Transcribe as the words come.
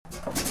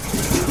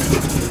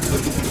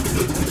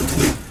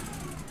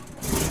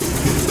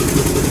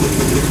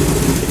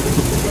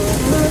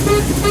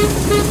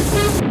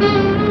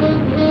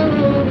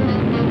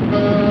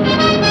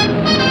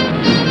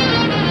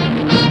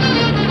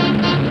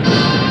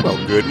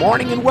Good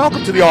morning and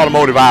welcome to the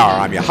Automotive Hour.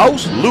 I'm your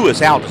host,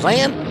 Louis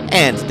Altazan,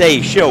 and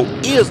today's show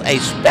is a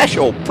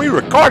special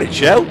pre-recorded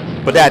show,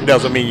 but that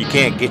doesn't mean you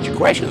can't get your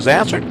questions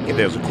answered. If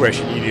there's a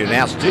question you need an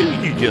answer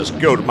to, you just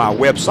go to my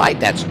website.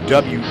 That's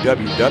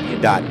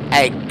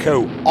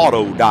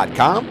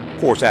www.agcoauto.com.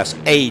 Of course, that's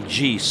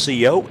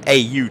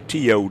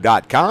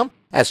AGCOAUTO.com.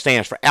 That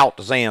stands for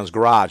Altazan's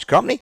Garage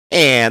Company.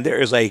 And there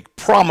is a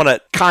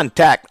prominent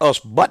Contact Us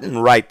button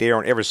right there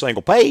on every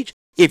single page.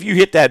 If you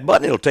hit that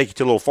button, it'll take you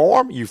to a little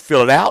form. You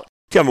fill it out.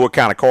 Tell me what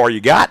kind of car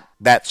you got,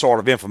 that sort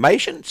of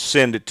information.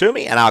 Send it to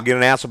me, and I'll get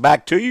an answer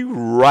back to you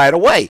right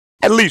away.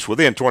 At least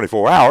within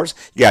 24 hours.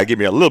 You got to give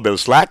me a little bit of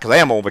slack because I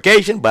am on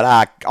vacation, but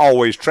I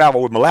always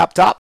travel with my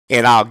laptop,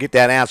 and I'll get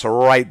that answer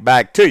right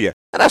back to you.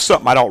 And that's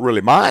something I don't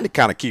really mind. It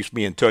kind of keeps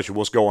me in touch with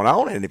what's going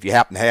on. And if you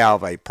happen to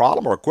have a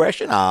problem or a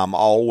question, I'm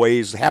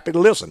always happy to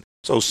listen.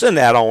 So send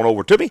that on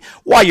over to me.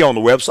 While you're on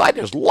the website,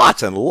 there's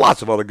lots and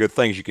lots of other good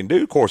things you can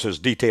do. Of course, there's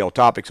detailed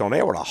topics on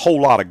there with a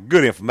whole lot of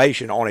good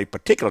information on a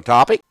particular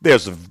topic.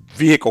 There's the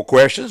vehicle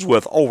questions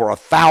with over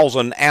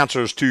 1,000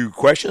 answers to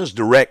questions,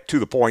 direct to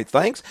the point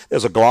things.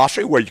 There's a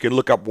glossary where you can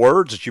look up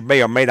words that you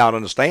may or may not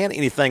understand.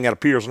 Anything that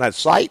appears on that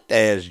site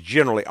is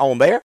generally on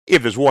there.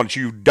 If there's one that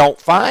you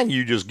don't find,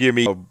 you just give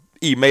me an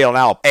email and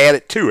I'll add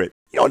it to it.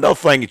 You know, another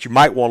thing that you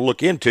might want to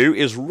look into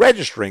is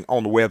registering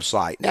on the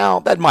website.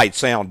 Now, that might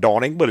sound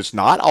daunting, but it's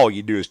not. All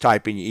you do is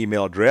type in your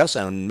email address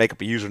and make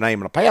up a username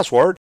and a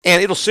password,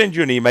 and it'll send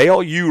you an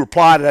email. You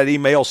reply to that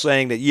email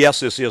saying that, yes,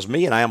 this is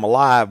me, and I am a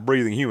live,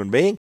 breathing human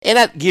being, and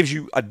that gives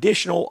you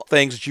additional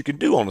things that you can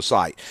do on the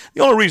site.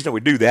 The only reason that we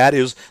do that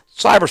is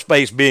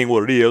cyberspace being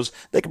what it is,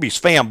 there could be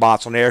spam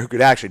bots on there who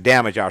could actually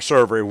damage our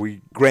server if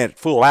we grant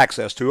full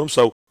access to them.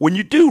 So when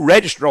you do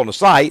register on the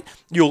site,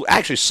 you'll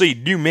actually see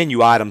new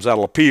menu items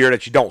that'll appear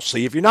that you don't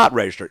see if you're not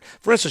registered.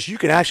 For instance, you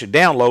can actually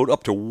download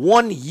up to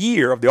 1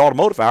 year of the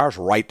Automotive Hours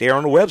right there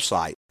on the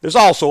website. There's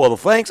also other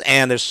things,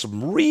 and there's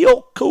some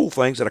real cool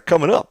things that are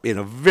coming up in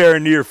the very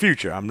near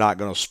future. I'm not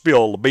going to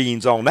spill the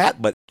beans on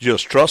that, but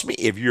just trust me,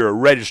 if you're a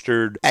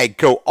registered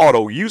AGCO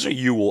Auto user,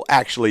 you will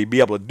actually be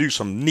able to do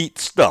some neat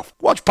stuff.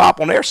 Why don't you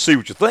pop on there, see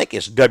what you think.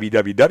 It's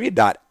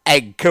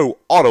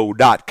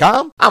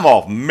www.agcoauto.com. I'm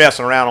off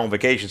messing around on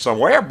vacation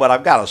somewhere, but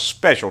I've got a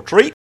special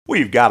treat.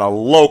 We've got a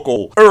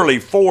local early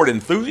Ford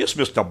enthusiast,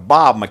 Mr.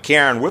 Bob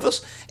McCarron, with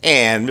us.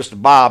 And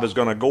Mr. Bob is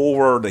going to go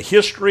over the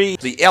history,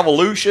 the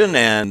evolution,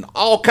 and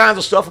all kinds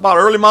of stuff about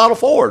early model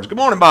Fords. Good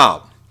morning,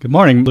 Bob. Good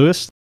morning,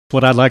 Louis.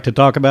 What I'd like to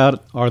talk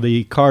about are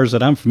the cars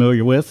that I'm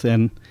familiar with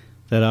and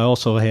that I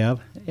also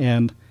have,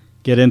 and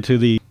get into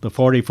the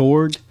 40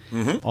 Ford.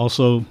 Mm-hmm.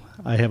 Also,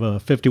 I have a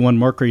 51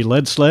 Mercury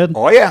lead sled.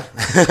 Oh, yeah.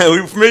 We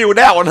were familiar with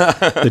that one.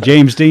 The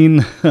James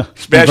Dean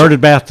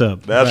converted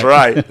bathtub. That's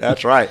right.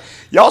 That's right.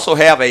 You also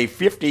have a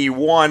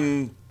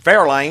 51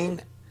 Fairlane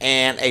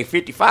and a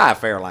 55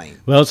 Fairlane.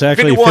 Well, it's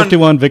actually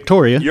 51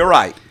 Victoria. You're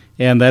right.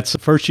 And that's the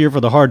first year for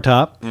the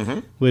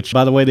hardtop, which,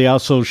 by the way, they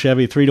outsold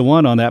Chevy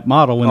 3-1 on that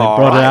model when they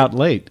brought it out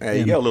late. There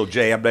you go, a little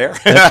jab there.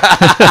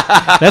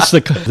 That's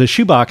the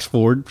shoebox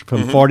Ford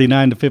from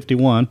 49 to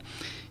 51.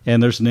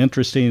 And there's an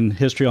interesting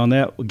history on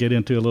that we'll get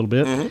into a little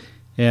bit.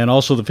 And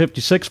also the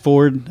 56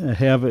 Ford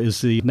is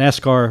the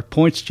NASCAR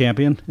points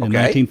champion in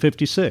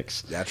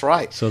 1956. That's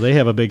right. So they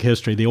have a big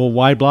history. The old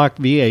Y-block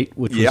V8,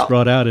 which was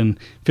brought out in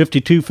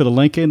 52 for the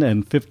Lincoln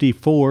and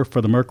 54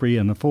 for the Mercury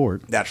and the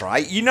Ford. That's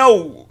right. You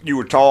know, you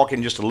were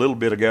talking just a little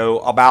bit ago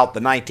about the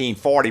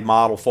 1940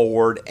 model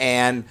Ford,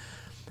 and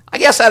I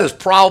guess that is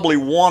probably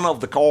one of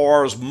the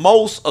cars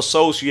most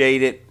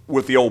associated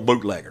with the old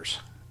bootleggers.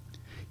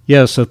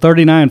 Yes, a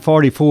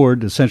 3940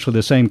 Ford, essentially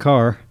the same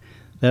car.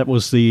 That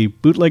was the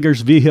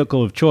bootlegger's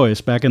vehicle of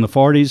choice back in the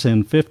 40s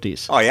and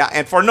 50s. Oh, yeah,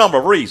 and for a number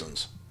of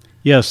reasons.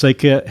 Yes, they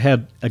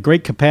had a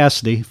great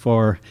capacity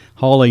for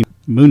hauling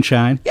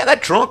moonshine. Yeah,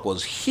 that trunk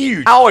was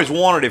huge. I always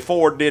wondered if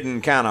Ford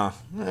didn't kind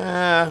of, we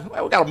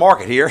got a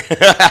market here.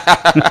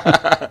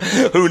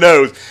 Who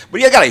knows?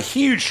 But you got a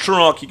huge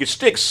trunk. You could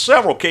stick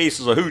several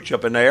cases of hooch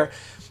up in there.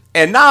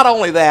 And not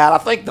only that, I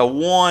think the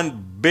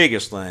one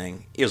biggest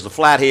thing is the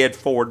flathead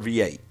Ford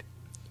V8.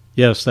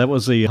 Yes, that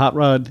was the hot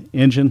rod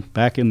engine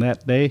back in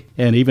that day.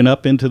 And even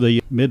up into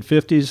the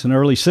mid-50s and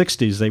early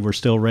 60s, they were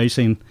still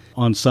racing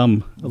on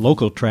some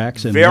local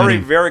tracks. And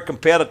very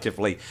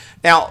competitively.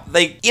 Now,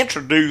 they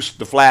introduced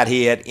the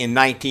flathead in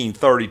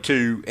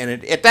 1932,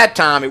 and at that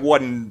time it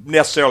wasn't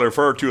necessarily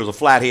referred to as a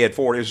flathead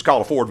Ford. It was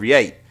called a Ford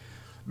V8.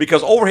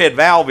 Because overhead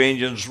valve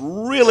engines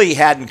really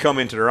hadn't come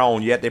into their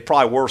own yet. There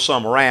probably were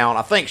some around.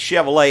 I think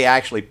Chevrolet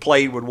actually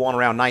played with one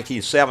around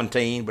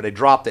 1917, but they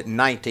dropped it in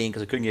 19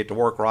 because they couldn't get it to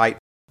work right.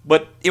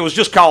 But it was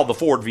just called the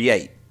Ford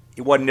V8.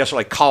 It wasn't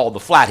necessarily called the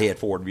flathead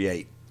Ford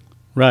V8.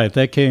 Right,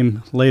 that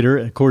came later.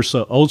 Of course,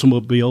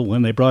 Oldsmobile,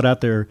 when they brought out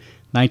their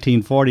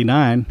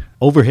 1949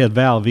 overhead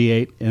valve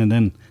V8, and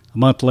then a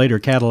month later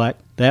Cadillac,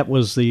 that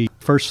was the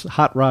first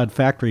hot rod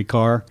factory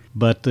car.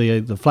 But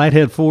the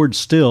flathead Fords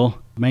still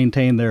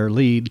maintained their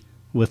lead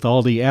with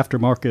all the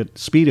aftermarket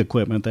speed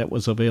equipment that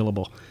was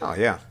available. Oh,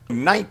 yeah.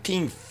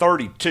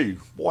 1932.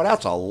 Boy,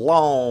 that's a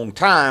long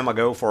time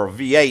ago for a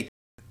V8.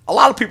 a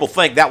lot of people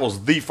think that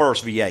was the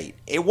first V8.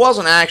 It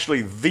wasn't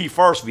actually the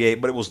first V8,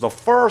 but it was the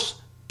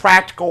first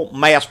practical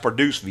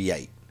mass-produced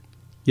V8.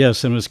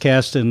 Yes, and it was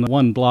cast in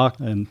one block,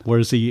 and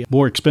whereas the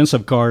more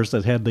expensive cars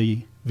that had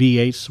the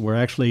V8s were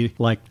actually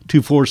like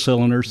two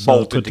four-cylinders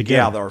bolted put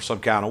together or some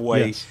kind of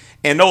way. Yes.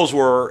 And those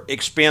were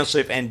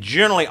expensive and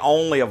generally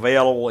only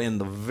available in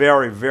the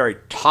very, very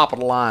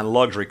top-of-the-line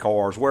luxury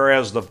cars,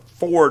 whereas the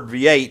Ford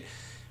V8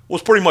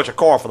 was pretty much a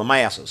car for the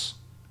masses.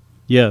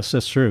 Yes,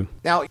 that's true.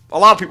 Now, a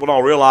lot of people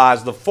don't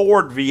realize the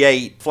Ford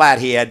V8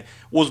 flathead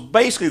was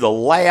basically the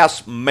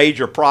last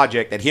major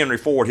project that Henry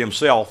Ford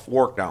himself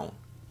worked on.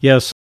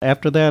 Yes,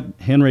 after that,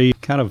 Henry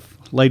kind of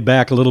laid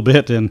back a little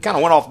bit and kind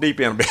of went off the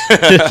deep end a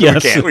bit.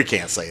 Yes. we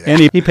can't say that.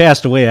 And he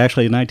passed away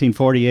actually in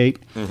 1948.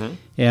 Mm-hmm.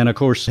 And of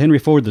course, Henry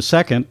Ford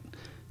II,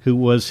 who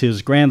was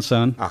his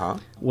grandson,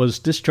 was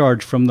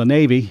discharged from the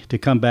Navy to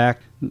come back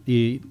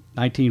in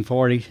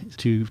 1940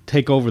 to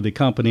take over the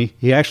company.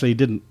 He actually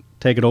didn't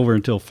take it over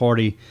until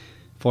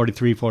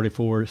 43,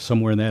 44,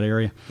 somewhere in that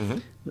area. Mm-hmm.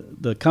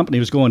 The company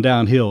was going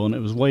downhill, and it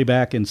was way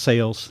back in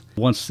sales.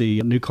 Once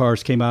the new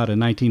cars came out in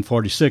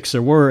 1946,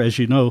 there were, as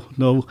you know,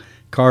 no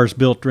cars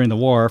built during the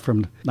war.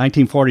 From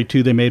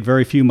 1942, they made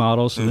very few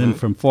models, and then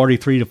from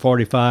 43 to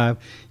 45,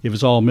 it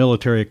was all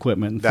military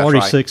equipment. In That's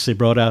 46, they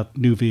brought out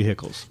new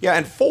vehicles. Yeah,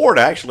 and Ford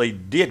actually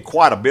did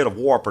quite a bit of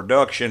war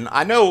production.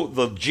 I know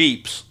the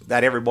Jeeps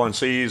that everyone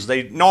sees,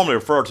 they normally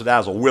refer to that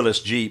as a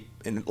Willis Jeep,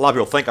 and a lot of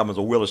people think of them as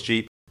a Willis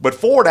Jeep, but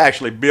Ford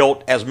actually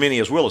built as many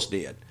as Willis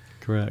did.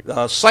 Correct.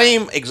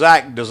 Same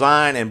exact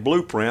design and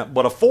blueprint,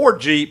 but a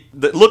Ford Jeep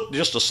that looked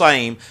just the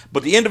same,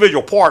 but the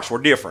individual parts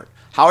were different.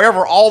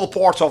 However, all the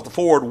parts off the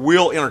Ford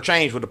will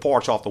interchange with the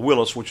parts off the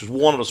Willis, which is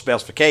one of the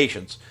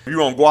specifications. If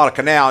you're on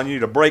Guadalcanal and you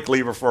need a brake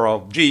lever for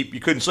a Jeep,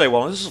 you couldn't say,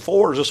 well, is this a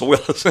Ford or is this a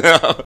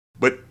Willis?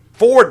 But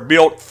Ford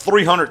built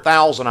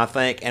 300,000, I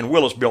think, and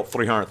Willis built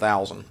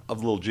 300,000 of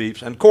little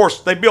Jeeps. And, of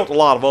course, they built a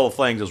lot of other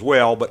things as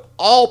well, but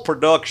all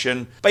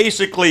production,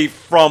 basically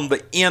from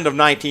the end of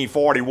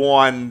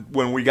 1941,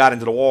 when we got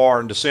into the war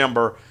in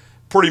December,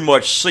 pretty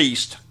much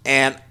ceased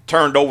and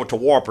turned over to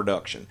war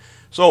production.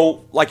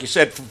 So, like you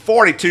said, from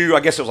 42,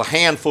 I guess there was a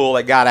handful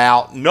that got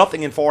out.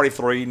 Nothing in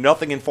 43,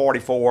 nothing in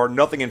 44,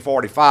 nothing in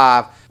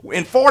 45.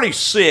 In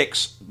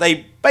 46,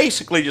 they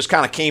basically just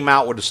kind of came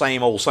out with the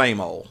same old, same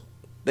old.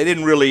 They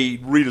didn't really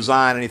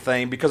redesign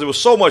anything because there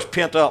was so much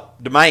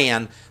pent-up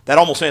demand that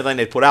almost anything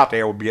they put out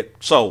there would get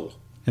sold.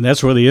 And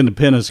that's where the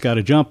independents got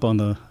a jump on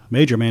the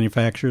major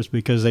manufacturers,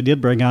 because they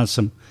did bring out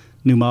some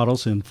new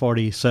models in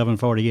 47,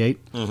 48,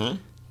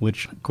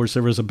 which, of course,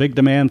 there was a big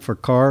demand for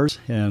cars,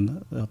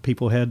 and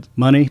people had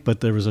money,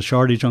 but there was a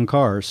shortage on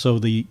cars. So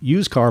the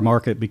used car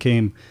market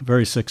became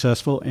very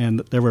successful, and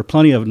there were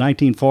plenty of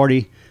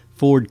 1940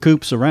 Ford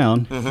coupes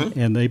around,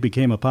 and they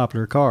became a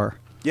popular car.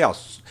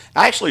 Yes,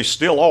 actually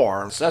still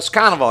are. That's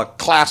kind of a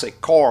classic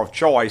car of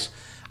choice.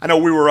 I know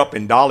we were up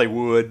in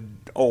Dollywood,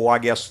 I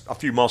guess a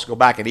few months ago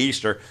back at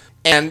Easter,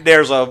 and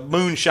there's a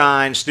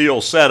moonshine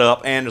steel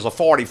setup, and there's a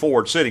 40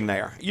 Ford sitting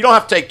there. You don't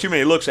have to take too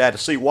many looks at it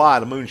to see why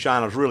the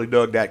moonshiners really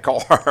dug that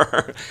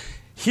car.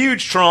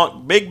 Huge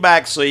trunk, big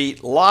back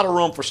seat, a lot of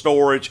room for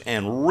storage,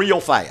 and real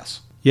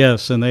fast.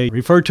 Yes, and they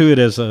refer to it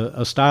as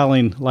a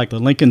styling like the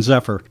Lincoln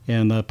Zephyr.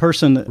 And the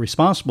person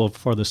responsible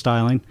for the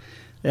styling,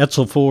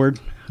 Edsel Ford,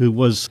 who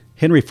was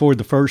Henry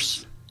Ford I,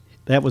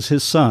 that was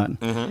his son.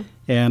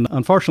 And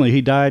unfortunately,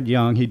 he died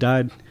young. He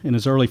died in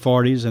his early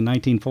 40s in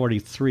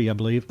 1943, I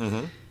believe.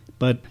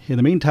 But in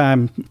the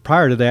meantime,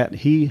 prior to that,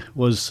 he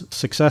was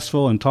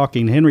successful in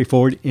talking Henry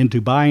Ford into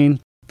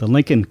buying the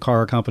Lincoln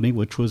Car Company,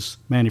 which was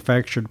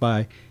manufactured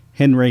by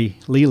Henry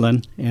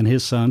Leland and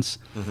his sons.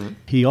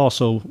 He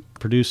also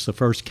produced the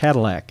first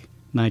Cadillac,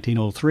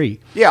 1903.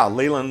 Yeah,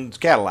 Leland's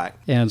Cadillac.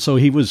 And so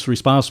he was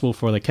responsible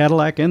for the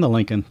Cadillac and the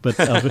Lincoln. But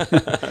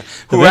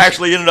who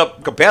actually ended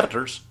up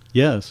competitors.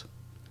 Yes.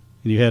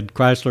 And you had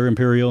Chrysler,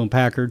 Imperial, and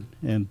Packard,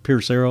 and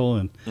Pierce Arrow,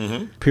 and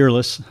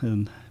Peerless,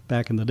 and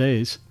back in the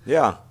days.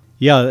 Yeah.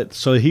 Yeah,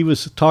 so he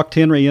was talked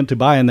Henry into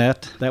buying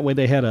that. That way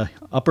they had a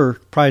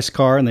upper price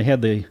car, and they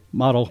had the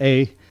Model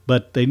A,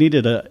 but they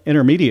needed an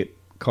intermediate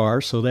car,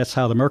 so that's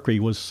how the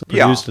Mercury was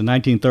produced in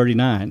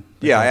 1939.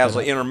 Yeah, as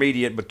an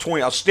intermediate,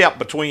 a step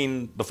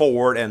between the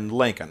Ford and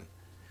Lincoln.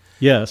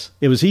 Yes.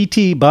 It was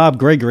E.T. Bob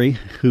Gregory,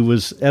 who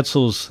was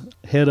Edsel's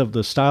head of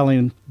the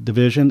styling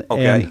division,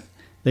 and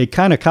they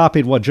kind of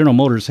copied what General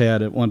Motors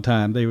had at one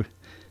time. They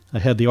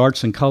had the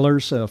arts and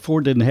colors.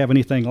 Ford didn't have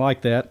anything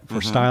like that for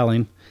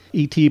styling.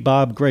 E.T.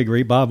 Bob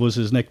Gregory, Bob was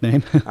his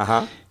nickname,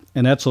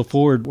 and Edsel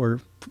Ford were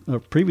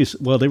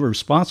they were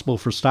responsible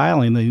for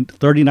styling the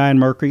 39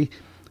 Mercury,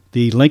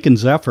 the Lincoln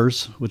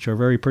Zephyrs, which are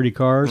very pretty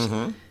cars,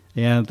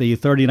 and the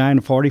 39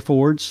 and 40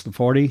 Fords, the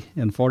 40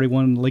 and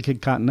 41 Lincoln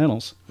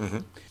Continentals.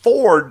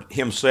 Ford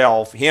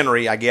himself,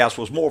 Henry, I guess,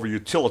 was more of a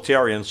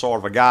utilitarian sort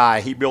of a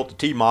guy. He built the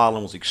T model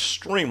and was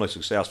extremely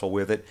successful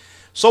with it.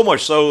 So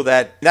much so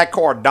that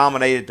car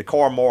dominated the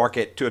car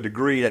market to a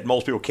degree that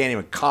most people can't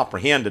even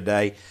comprehend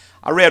today.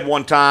 I read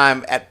one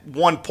time, at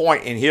one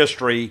point in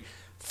history,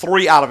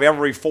 3 out of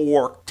every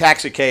 4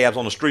 taxi cabs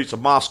on the streets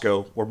of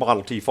Moscow were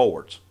Model T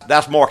Fords.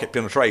 That's market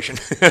penetration.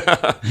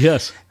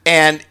 Yes.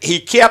 And he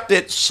kept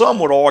it, some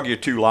would argue,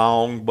 too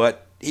long,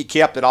 but he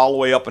kept it all the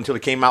way up until he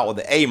came out with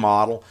the A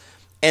model.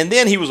 And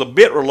then he was a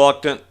bit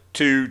reluctant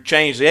to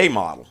change the A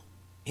model.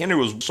 Henry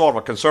was sort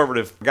of a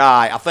conservative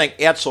guy. I think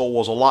Edsel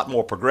was a lot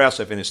more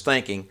progressive in his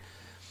thinking.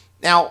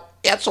 Now,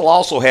 Edsel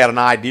also had an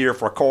idea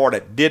for a car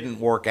that didn't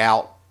work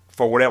out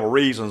for whatever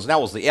reasons, and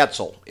that was the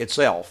Edsel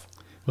itself.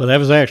 Well, that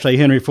was actually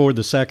Henry Ford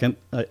II,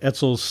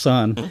 Edsel's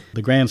son,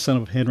 the grandson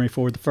of Henry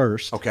Ford I.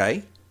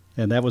 Okay.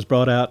 And that was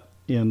brought out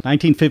in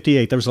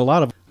 1958. There was a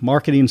lot of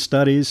marketing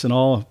studies and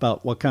all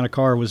about what kind of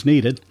car was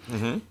needed.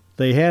 Mm-hmm.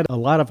 They had a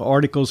lot of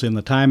articles in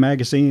the Time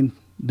magazine,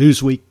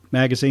 Newsweek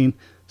magazine,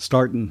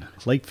 starting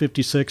late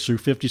 56 through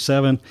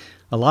 57.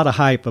 A lot of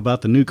hype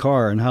about the new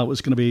car and how it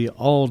was going to be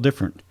all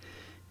different.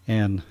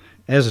 And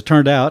as it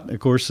turned out, of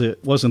course,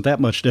 it wasn't that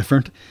much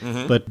different,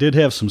 but did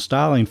have some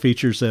styling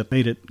features that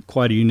made it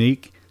quite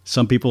unique.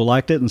 Some people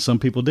liked it and some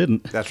people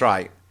didn't. That's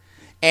right.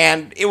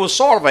 And it was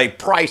sort of a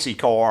pricey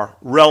car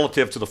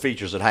relative to the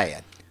features it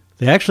had.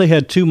 They actually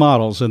had 2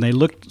 models, and they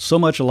looked so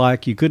much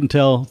alike you couldn't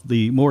tell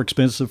the more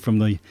expensive from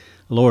the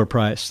lower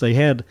price. They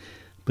had,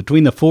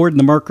 between the Ford and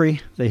the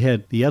Mercury, they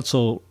had the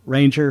Edsel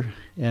Ranger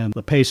and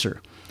the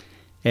Pacer.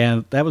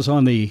 And that was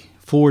on the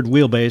Ford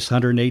wheelbase,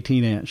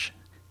 118-inch.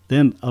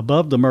 Then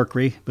above the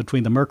Mercury,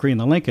 between the Mercury and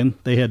the Lincoln,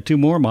 they had 2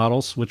 more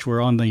models, which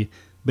were on the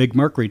big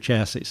Mercury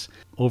chassis,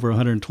 over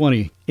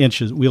 120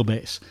 inches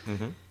wheelbase.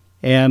 Mm-hmm.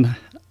 And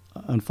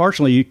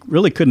unfortunately, you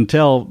really couldn't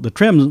tell. The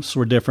trims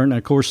were different.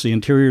 Of course, the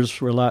interiors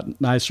were a lot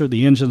nicer.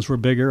 The engines were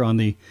bigger on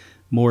the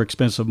more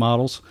expensive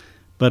models.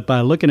 But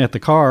by looking at the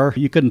car,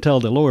 you couldn't tell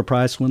the lower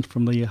price one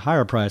from the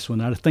higher price one.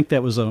 I think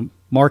that was a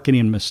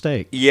marketing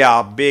mistake.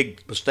 Yeah, a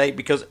big mistake,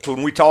 because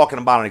when we're talking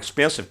about an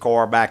expensive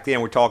car back then,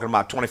 we're talking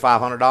about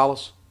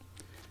 $2,500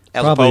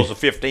 as Probably. opposed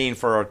to $15,000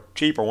 for a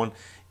cheaper one.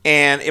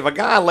 And if a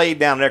guy laid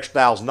down an extra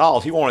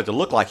 $1,000, he wanted it to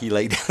look like he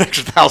laid down an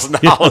extra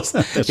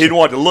 $1,000. He'd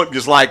want it to look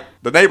just like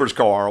the neighbor's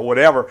car or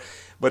whatever.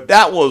 But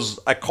that was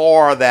a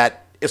car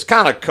that it's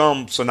kind of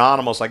come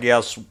synonymous, I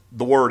guess,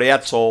 the word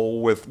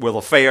Edsel with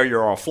a failure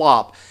or a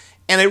flop.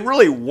 And they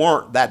really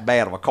weren't that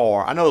bad of a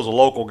car. I know there's a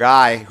local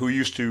guy who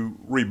used to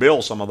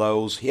rebuild some of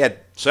those. He had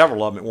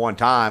several of them at one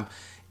time.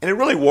 And it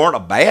really weren't a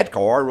bad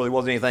car. It really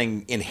wasn't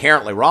anything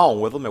inherently wrong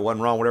with them. It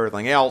wasn't wrong with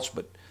everything else.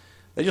 But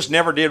they just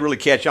never did really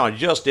catch on. It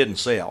just didn't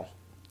sell.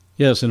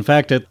 Yes, in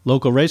fact, at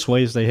local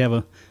raceways, they have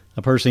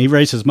a person. He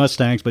races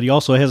Mustangs, but he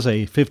also has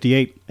a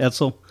 58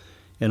 Edsel.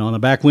 And on the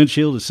back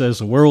windshield, it says,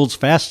 the world's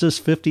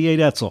fastest 58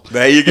 Edsel.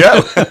 There you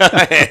go.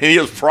 And he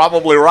was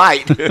probably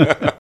right.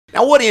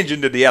 Now, what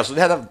engine did the Edsel? Did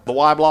it have the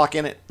Y block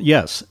in it?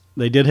 Yes,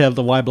 they did have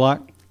the Y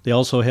block. They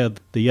also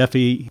had the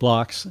FE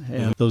blocks.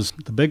 And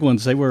the big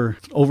ones, they were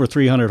over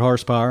 300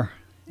 horsepower.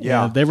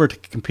 Yeah. And they were to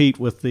compete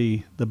with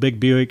the big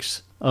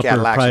Buicks, Cadillacs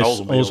and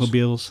upper-priced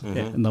Oldsmobiles.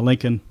 and the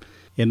Lincoln.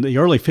 In the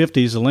early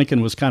 50s, the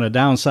Lincoln was kind of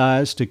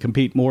downsized to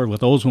compete more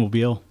with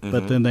Oldsmobile.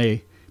 But then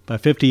by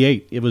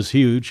 58, it was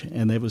huge,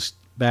 and it was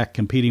back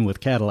competing with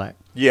Cadillac.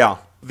 Yeah.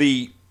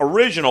 The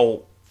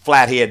original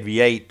flathead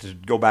V8, to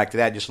go back to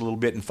that just a little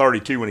bit, in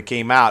 32 when it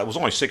came out, it was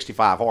only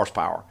 65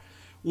 horsepower,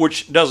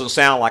 which doesn't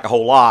sound like a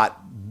whole lot.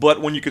 But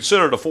when you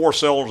consider the 4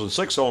 cylinders and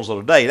 6 cylinders of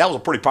the day, that was a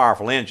pretty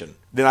powerful engine.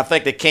 Then I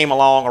think they came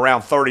along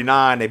around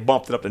 39. They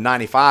bumped it up to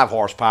 95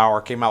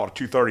 horsepower, came out with a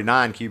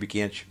 239 cubic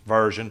inch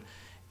version.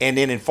 And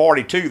then in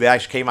 42, they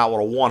actually came out with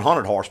a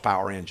 100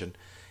 horsepower engine.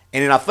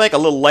 And then I think a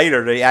little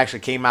later, they actually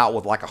came out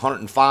with like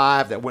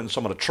 105 that went in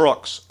some of the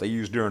trucks they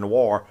used during the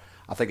war.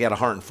 I think they had a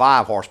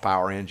 105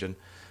 horsepower engine.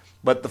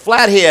 But the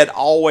flathead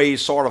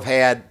always sort of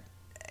had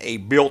a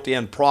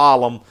built-in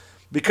problem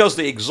because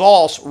the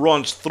exhaust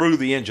runs through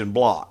the engine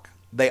block.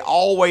 They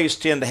always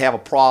tend to have a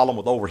problem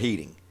with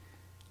overheating.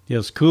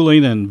 Yes,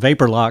 cooling and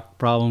vapor lock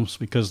problems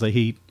because the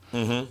heat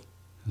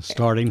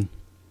starting.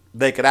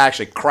 They could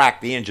actually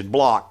crack the engine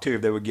block, too,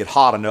 if they would get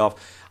hot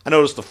enough. I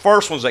noticed the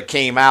first ones that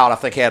came out, I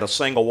think, had a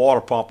single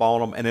water pump on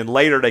them, and then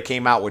later they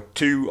came out with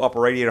 2 upper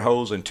radiator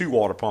hoses and 2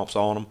 water pumps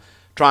on them,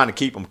 trying to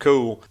keep them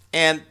cool.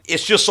 And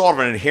it's just sort of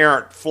an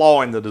inherent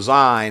flaw in the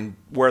design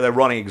where they're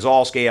running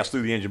exhaust gas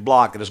through the engine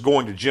block that is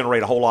going to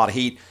generate a whole lot of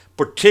heat,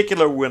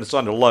 particularly when it's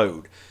under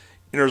load.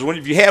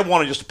 If you had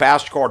one in just a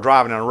passenger car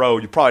driving down the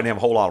road, you probably didn't have a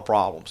whole lot of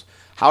problems.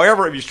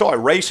 However, if you started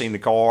racing the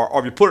car, or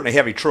if you put it in a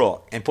heavy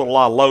truck and put a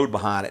lot of load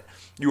behind it,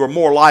 you are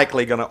more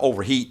likely going to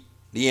overheat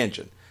the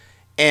engine.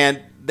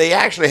 And they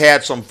actually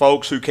had some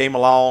folks who came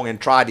along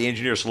and tried to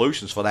engineer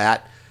solutions for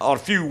that. A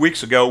few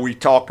weeks ago, we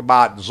talked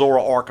about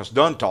Zora Arcus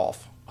Duntov,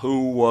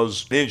 who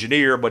was an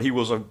engineer, but he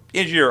was an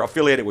engineer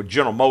affiliated with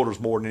General Motors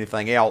more than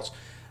anything else,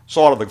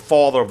 sort of the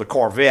father of the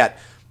Corvette.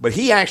 But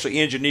he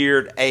actually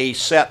engineered a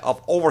set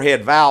of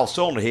overhead valve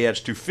cylinder heads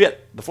to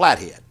fit the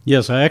flathead.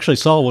 Yes, I actually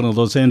saw one of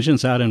those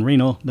engines out in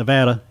Reno,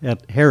 Nevada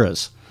at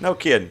Harrah's. No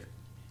kidding.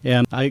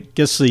 And I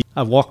guess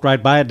I walked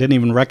right by it, didn't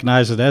even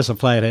recognize it as a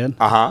flathead.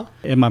 Uh-huh.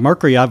 In my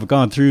Mercury, I've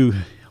gone through,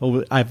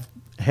 I've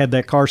had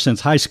that car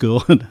since high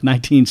school in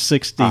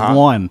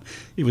 1961.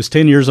 It was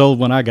 10 years old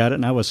when I got it,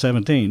 and I was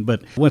 17.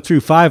 But went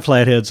through 5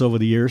 flatheads over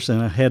the years,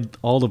 and I had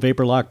all the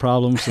vapor lock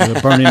problems, the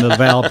burning of the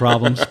valve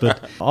problems.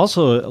 But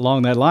also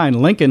along that line,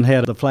 Lincoln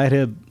had the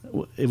flathead.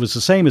 It was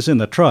the same as in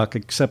the truck,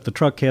 except the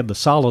truck had the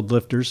solid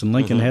lifters, and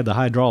Lincoln had the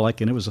hydraulic,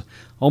 and it was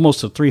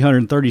almost a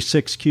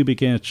 336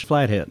 cubic inch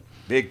flathead.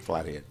 Big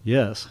flathead.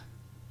 Yes.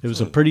 It was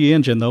a pretty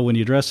engine, though, when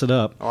you dress it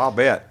up. Oh, I'll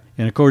bet.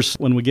 And, of course,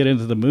 when we get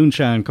into the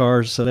moonshine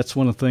cars, that's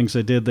one of the things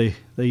they did. They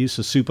used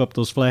to soup up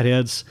those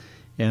flatheads,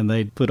 and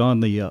they'd put on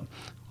the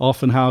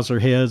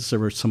Offenhauser heads. There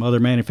were some other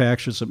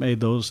manufacturers that made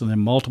those, and then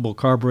multiple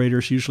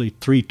carburetors, usually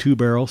 3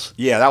 2-barrels.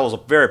 Yeah, that was a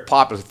very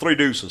popular, 3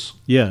 deuces.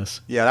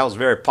 Yes. Yeah, that was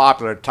very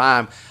popular at the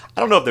time. I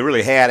don't know if they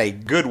really had a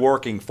good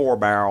working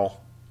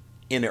 4-barrel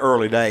in the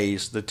early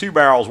days. The 2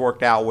 barrels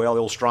worked out well,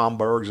 the old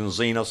Strombergs and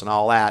Zeniths and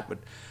all that, but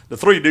the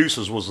 3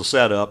 deuces was the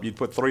setup. You'd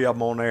put 3 of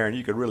them on there, and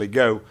you could really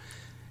go.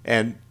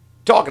 And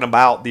talking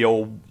about the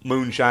old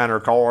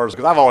moonshiner cars,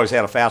 because I've always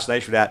had a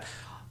fascination with that.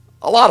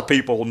 A lot of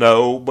people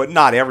know, but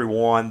not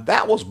everyone,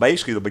 that was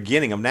basically the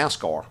beginning of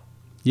NASCAR.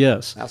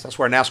 Yes. That's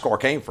where NASCAR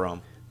came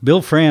from.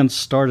 Bill France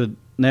started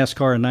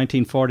NASCAR in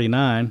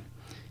 1949,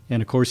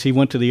 and, of course, he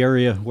went to the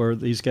area where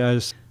these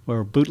guys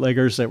were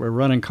bootleggers that were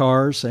running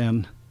cars,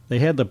 and they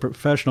had the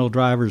professional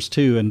drivers,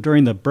 too. And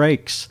during the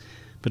breaks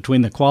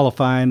between the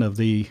qualifying of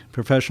the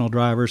professional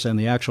drivers and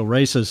the actual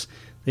races,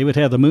 they would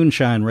have the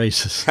moonshine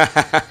races.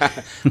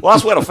 Well,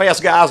 that's where the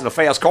fast guys and the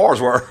fast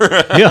cars were.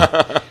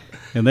 Yeah.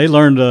 And they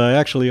learned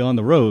actually on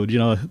the road. You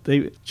know,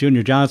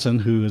 Junior Johnson,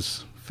 who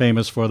is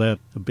famous for that,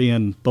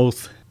 being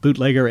both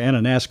bootlegger and a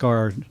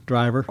NASCAR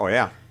driver. Oh,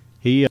 yeah.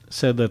 He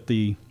said that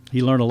he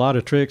learned a lot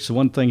of tricks. The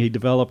one thing he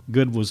developed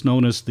good was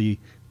known as the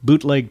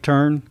bootleg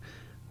turn,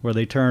 where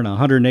they turn a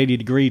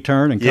 180-degree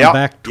turn and come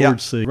back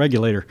towards the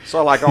regulator.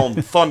 So like on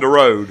Thunder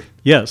Road.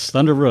 Yes,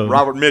 Thunder Road.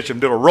 Robert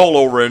Mitchum did a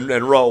rollover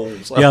and roll.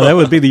 So. Yeah, that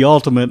would be the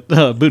ultimate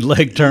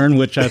bootleg turn,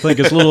 which I think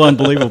is a little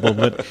unbelievable,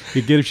 but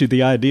it gives you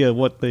the idea of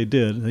what they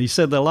did. He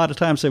said that a lot of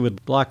times they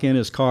would block in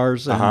his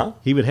cars, and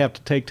he would have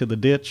to take to the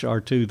ditch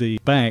or to the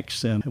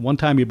banks, and one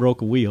time he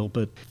broke a wheel,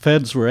 but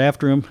feds were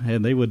after him,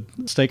 and they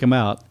would stake him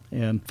out.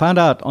 And found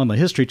out on the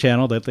History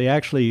Channel that they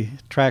actually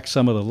tracked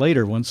some of the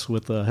later ones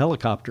with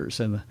helicopters,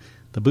 and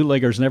the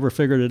bootleggers never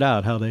figured it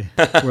out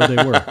where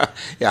they were.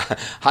 Yeah,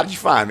 how did you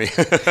find me?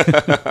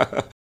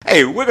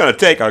 Hey, we're going to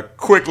take a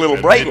quick little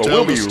break, but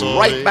we'll be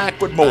right back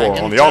with more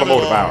on the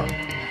Automotive Hour.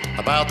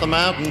 About the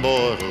mountain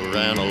boy who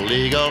ran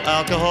illegal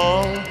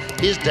alcohol.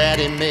 His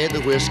daddy made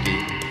the whiskey,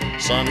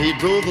 son he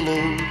drove the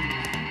load.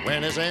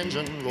 When his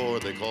engine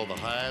roared, they called the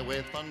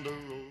highway Thunder Road.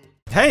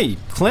 Hey,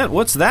 Clint,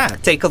 what's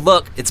that? Take a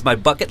look. It's my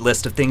bucket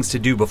list of things to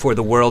do before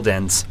the world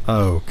ends.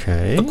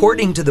 Okay.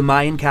 According to the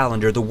Mayan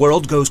calendar, the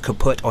world goes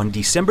kaput on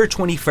December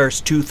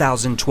 21st,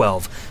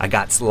 2012. I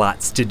got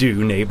lots to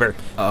do, neighbor.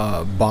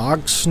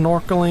 Bog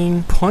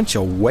snorkeling, punch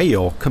a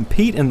whale,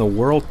 compete in the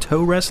World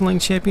Tow Wrestling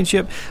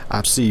Championship.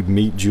 I see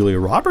Meet Julia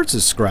Roberts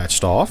is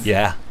scratched off.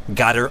 Yeah,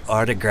 got her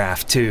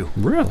autograph, too.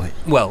 Really?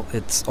 Well,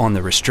 it's on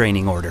the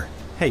restraining order.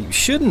 Hey,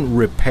 shouldn't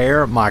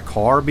repair my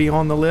car be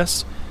on the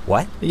list?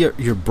 What?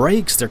 Your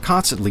brakes, they're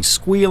constantly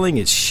squealing,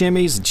 it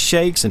shimmies and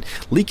shakes and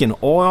leaking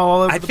oil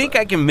all over I think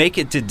I can make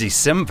it to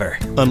December.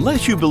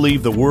 Unless you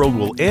believe the world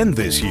will end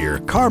this year,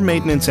 car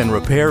maintenance and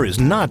repair is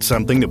not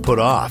something to put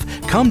off.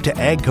 Come to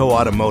AGCO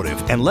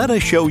Automotive and let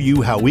us show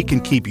you how we can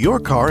keep your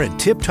car in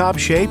tip-top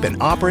shape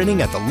and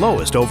operating at the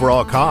lowest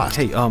overall cost.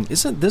 Hey,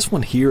 isn't this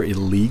one here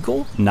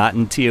illegal? Not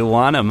in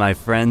Tijuana, my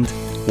friend.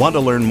 Want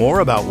to learn more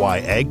about why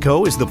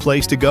AGCO is the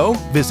place to go?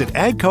 Visit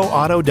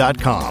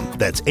agcoauto.com.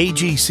 That's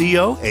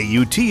AGCOAUTO.com.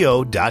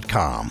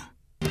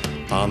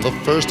 On the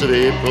 1st of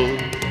April,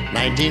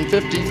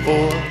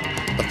 1954,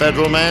 the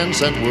federal man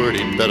sent word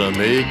he'd better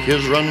make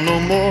his run no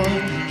more.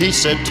 He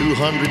said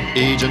 200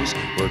 agents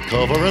were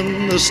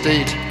covering the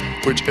state.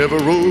 Whichever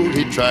road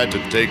he tried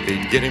to take,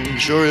 they'd get him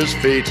sure as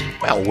fate.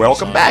 Well,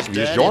 welcome back. If you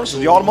just joined us,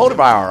 the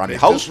Automotive Hour. I'm your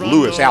host,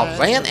 Louis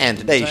Altazan, and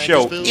today's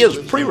show is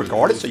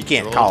pre-recorded, so you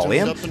can't call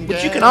in,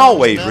 but you can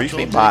always reach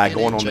me by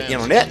going on the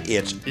internet.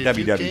 It's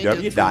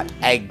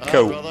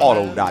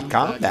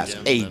www.agcoauto.com. That's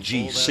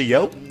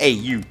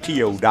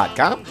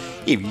AGCOAUTO.com.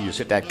 If you just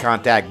hit that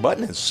contact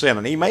button and send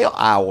an email,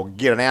 I will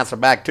get an answer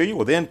back to you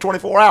within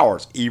 24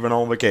 hours, even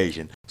on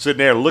vacation. Sitting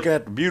there looking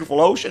at the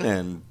beautiful ocean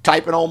and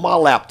typing on my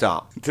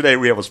laptop. Today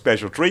we have a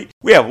special treat.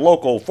 We have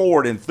local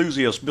Ford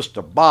enthusiast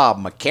Mr.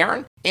 Bob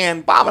McCarron.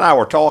 And Bob and I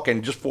were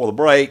talking just before the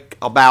break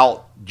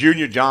about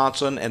Junior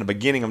Johnson and the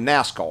beginning of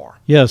NASCAR.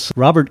 Yes,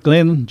 Robert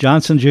Glenn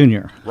Johnson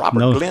Jr.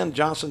 Glenn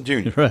Johnson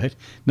Jr. Right,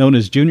 known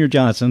as Junior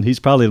Johnson. He's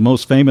probably the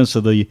most famous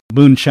of the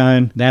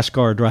moonshine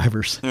NASCAR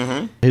drivers.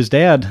 Mm-hmm. His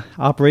dad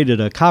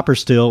operated a copper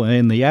still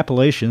in the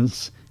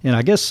Appalachians, and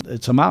I guess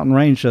it's a mountain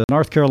range of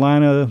North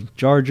Carolina,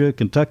 Georgia,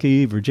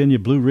 Kentucky, Virginia,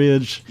 Blue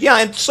Ridge. Yeah,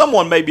 and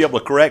someone may be able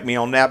to correct me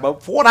on that,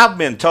 but for what I've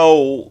been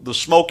told, the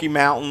Smoky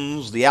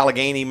Mountains, the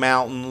Allegheny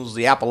Mountains,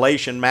 the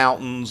Appalachian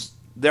Mountains,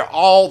 they're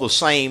all the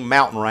same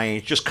mountain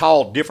range, just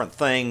called different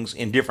things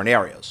in different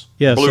areas.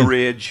 Yes, Blue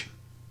Ridge.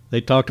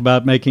 They talked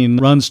about making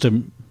runs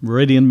to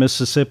Meridian,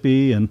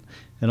 Mississippi, and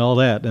all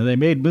that. And they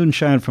made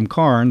moonshine from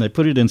corn. They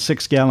put it in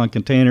 6-gallon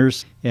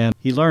containers, and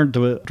he learned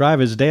to drive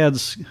his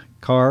dad's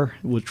car,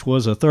 which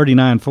was a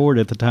 39 Ford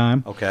at the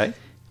time. Okay.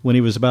 When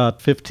he was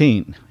about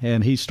 15.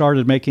 And he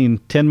started making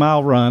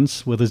 10-mile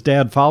runs with his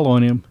dad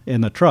following him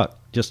in the truck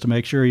just to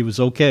make sure he was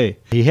okay.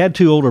 He had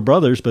 2 older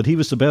brothers, but he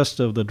was the best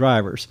of the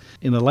drivers.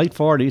 In the late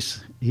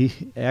 40s,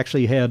 he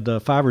actually had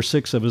 5 or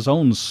 6 of his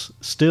own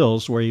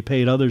stills where he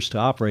paid others to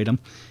operate them,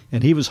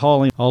 and he was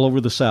hauling all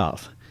over the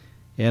South.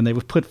 And they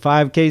would put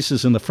 5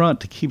 cases in the front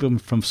to keep him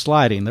from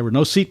sliding. There were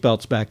no seat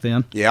belts back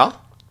then. Yeah.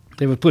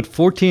 They would put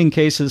 14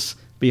 cases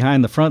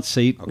behind the front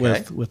seat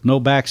Okay. with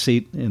no back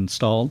seat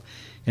installed,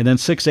 and then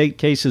 6-8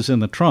 cases in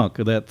the trunk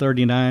of that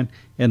 39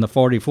 and the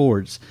 40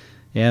 Fords.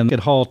 And could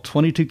haul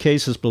 22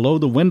 cases below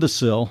the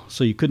windowsill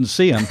so you couldn't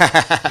see them.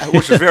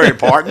 Which is very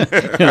important.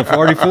 In a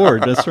 40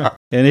 Ford, that's right.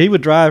 And he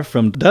would drive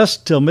from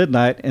dusk till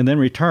midnight and then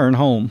return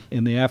home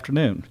in the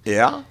afternoon.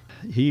 Yeah.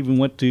 He even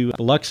went to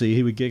Biloxi.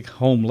 He would get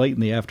home late in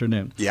the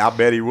afternoon. Yeah, I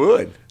bet he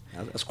would.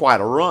 That's quite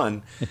a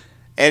run.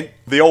 And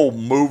the old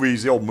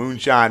movies, the old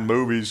moonshine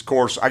movies, of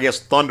course, I guess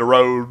Thunder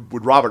Road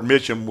with Robert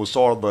Mitchum was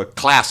sort of the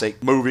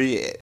classic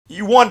movie.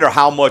 You wonder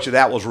how much of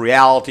that was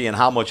reality and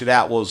how much of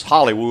that was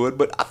Hollywood,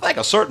 but I think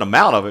a certain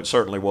amount of it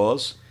certainly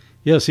was.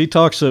 Yes, he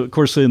talks, of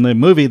course, in the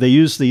movie, they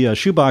use the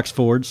shoebox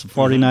Fords,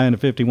 49 and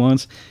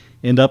 51s,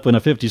 end up in a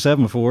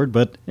 57 Ford,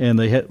 and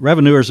the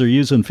revenuers are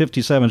using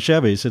 57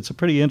 Chevys. It's a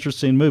pretty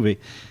interesting movie.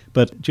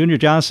 But Junior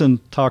Johnson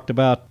talked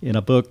about in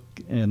a book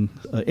and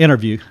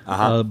interview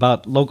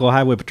about local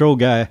highway patrol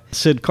guy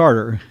Sid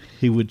Carter.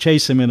 He would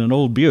chase him in an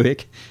old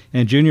Buick,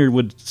 and Junior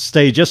would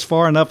stay just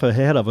far enough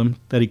ahead of him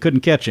that he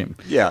couldn't catch him.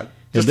 Yeah,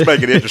 just to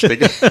make it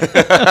interesting.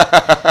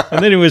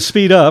 And then he would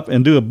speed up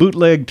and do a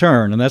bootleg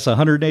turn, and that's a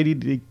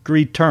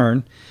 180-degree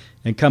turn,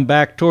 and come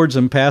back towards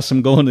him, pass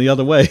him going the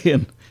other way,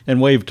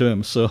 and wave to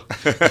him. So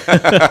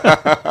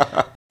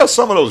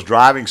some of those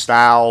driving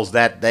styles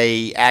that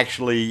they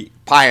actually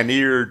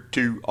pioneered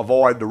to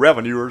avoid the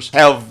revenuers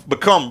have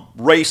become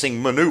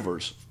racing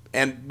maneuvers.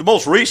 And the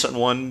most recent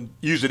one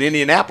used at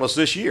Indianapolis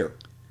this year.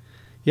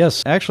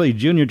 Yes, actually,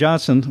 Junior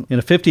Johnson, in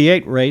a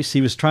 58 race,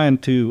 he was trying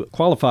to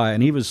qualify,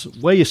 and he was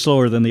way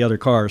slower than the other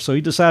cars. So he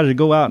decided to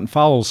go out and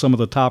follow some of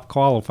the top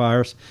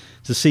qualifiers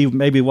to see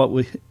maybe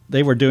what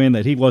they were doing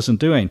that he wasn't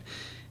doing.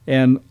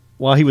 And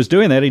while he was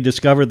doing that, he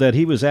discovered that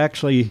he was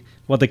actually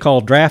what they call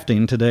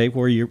drafting today,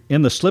 where you're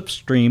in the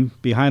slipstream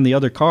behind the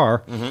other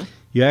car. Mm-hmm.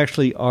 You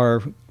actually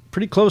are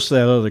pretty close to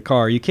that other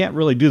car. You can't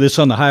really do this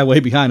on the highway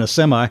behind a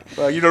semi.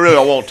 Well, you don't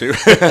really want to.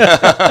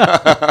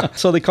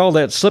 So they call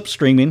that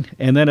slipstreaming.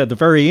 And then at the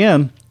very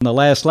end, in the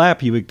last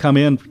lap, you would come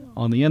in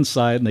on the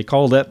inside, and they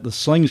call that the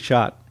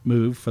slingshot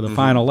move for the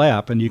final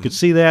lap. And you could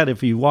see that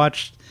if you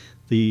watched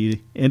the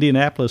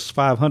Indianapolis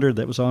 500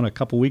 that was on a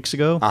couple weeks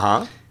ago.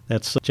 Uh-huh.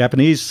 That's a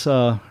Japanese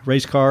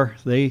race car.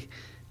 They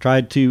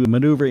tried to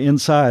maneuver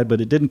inside, but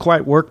it didn't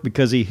quite work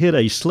because he hit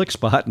a slick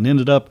spot and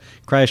ended up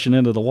crashing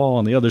into the wall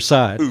on the other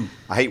side. Ooh,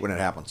 I hate when it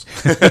happens.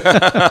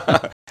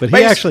 But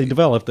he actually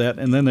developed that,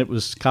 and then it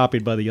was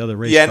copied by the other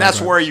race Yeah, and that's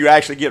drivers. where you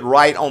actually get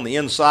right on the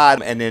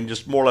inside and then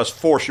just more or less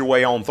force your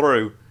way on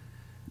through.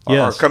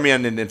 Or come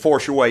in and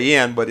force your way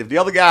in. But if the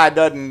other guy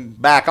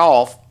doesn't back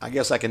off, I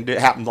guess that can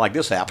happen like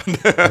this happened.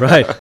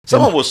 Right.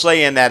 Someone was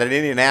saying that at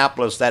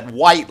Indianapolis, that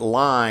white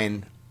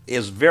line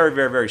is very,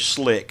 very, very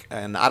slick.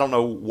 And I don't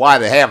know why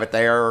they have it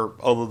there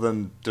other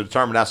than to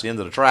determine that's the end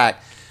of the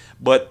track.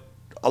 But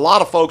a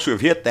lot of folks who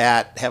have hit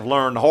that have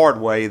learned the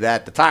hard way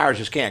that the tires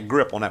just can't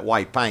grip on that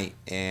white paint.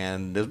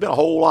 And there's been a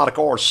whole lot of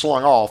cars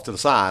slung off to the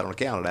side on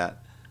account of that.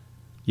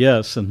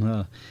 Yes,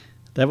 and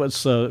that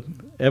was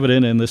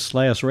evident in this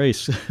last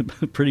race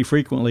pretty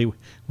frequently.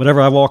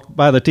 Whenever I walked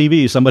by the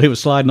TV, somebody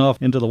was sliding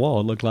off into the wall,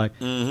 it looked like.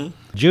 Mm-hmm.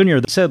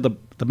 Junior said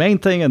the main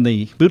thing in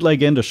the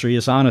bootleg industry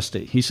is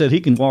honesty. He said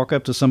he can walk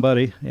up to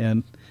somebody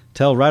and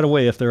tell right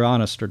away if they're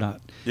honest or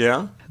not.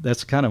 Yeah.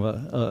 That's kind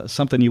of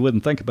something you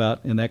wouldn't think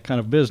about in that kind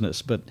of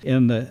business. But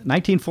in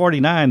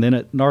 1949, then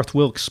at North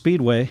Wilkes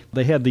Speedway,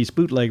 they had these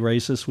bootleg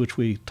races, which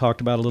we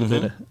talked about a little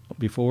bit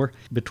before,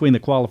 between the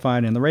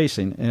qualifying and the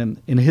racing.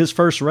 And in his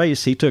first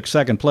race, he took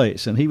second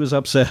place, and he was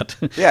upset.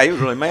 Yeah, he was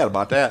really mad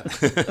about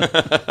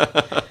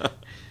that.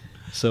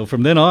 So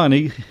from then on,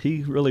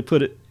 he really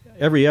put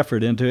every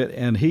effort into it,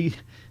 and he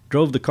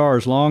drove the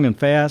cars long and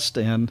fast,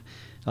 and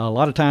a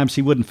lot of times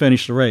he wouldn't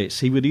finish the race.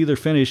 He would either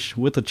finish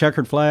with the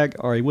checkered flag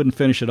or he wouldn't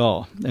finish at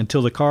all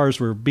until the cars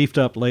were beefed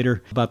up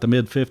later, about the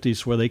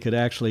mid-50s, where they could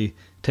actually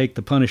take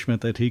the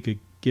punishment that he could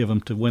give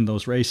them to win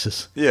those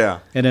races. Yeah.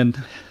 And in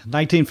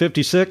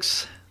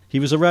 1956, he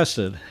was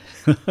arrested.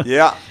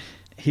 Yeah.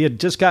 He had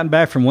just gotten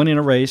back from winning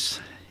a race,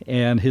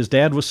 and his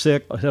dad was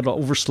sick, had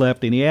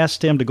overslept, and he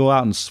asked him to go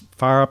out and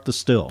fire up the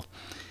still.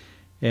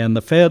 And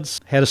the feds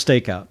had a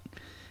stakeout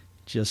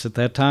just at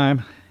that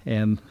time,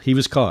 and he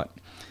was caught.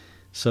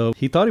 So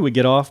he thought he would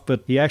get off,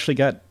 but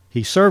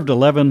he served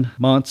 11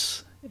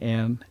 months,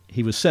 and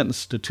he was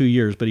sentenced to 2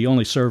 years, but he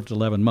only served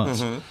 11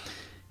 months. Mm-hmm.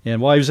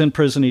 And while he was in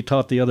prison, he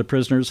taught the other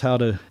prisoners how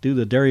to do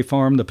the dairy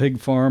farm, the pig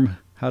farm,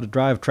 how to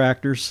drive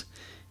tractors.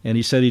 And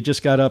he said he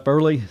just got up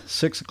early,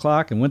 6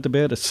 o'clock, and went to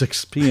bed at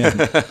 6 p.m.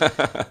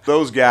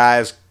 Those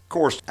guys, of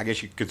course, I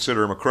guess you could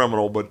consider them a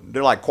criminal, but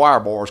they're like choir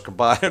boys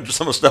compared to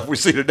some of the stuff we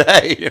see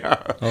today. You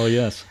know? Oh,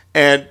 yes.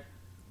 And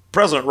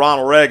President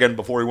Ronald Reagan,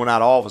 before he went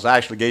out of office,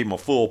 actually gave him a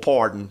full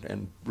pardon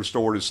and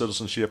restored his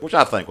citizenship, which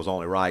I think was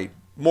only right.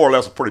 More or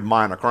less a pretty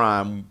minor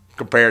crime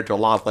compared to a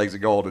lot of things that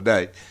go on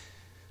today.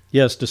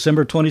 Yes,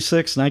 December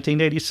 26,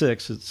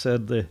 1986, it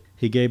said that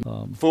he gave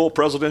full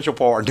presidential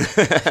pardon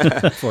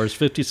for his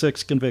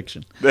 56th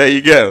conviction. There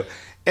you go.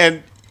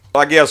 And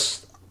I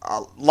guess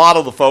a lot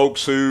of the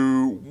folks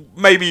who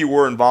maybe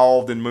were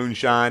involved in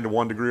moonshine to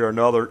one degree or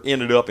another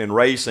ended up in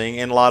racing,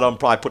 and a lot of them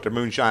probably put their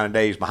moonshine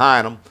days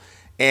behind them.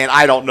 And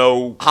I don't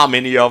know how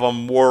many of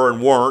them were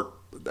and weren't.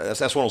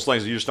 That's one of those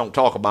things that you just don't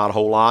talk about a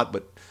whole lot,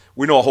 but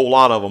we know a whole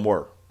lot of them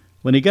were.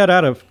 When he got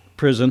out of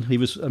prison, he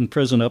was in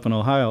prison up in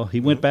Ohio, he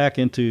went back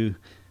into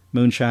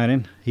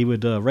moonshining. He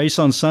would race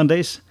on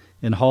Sundays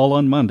and haul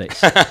on Mondays.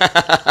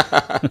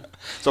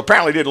 So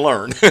apparently didn't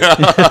learn.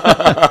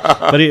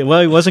 But he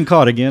wasn't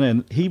caught again,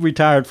 and he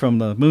retired from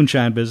the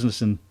moonshine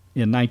business in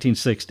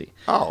 1960.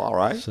 Oh, all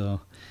right.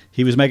 So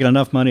he was making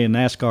enough money in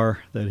NASCAR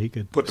that he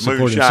could put the support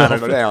moonshine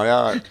himself.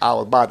 down. I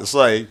was about to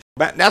say,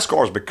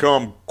 NASCAR has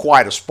become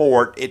quite a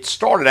sport. It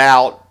started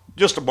out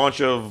just a bunch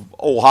of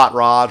old hot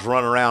rods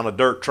running around a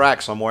dirt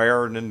track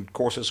somewhere, and then, of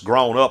course, it's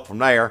grown up from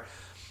there.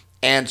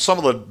 And some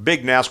of the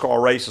big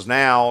NASCAR races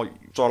now,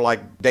 sort of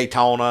like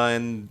Daytona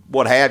and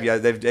what have you,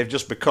 they've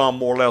just become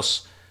more or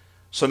less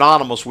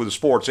synonymous with the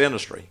sports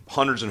industry.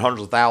 Hundreds and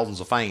hundreds of thousands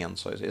of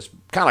fans. So it's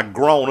kind of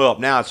grown up.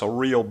 Now it's a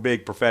real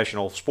big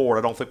professional sport.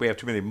 I don't think we have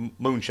too many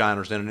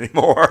moonshiners in it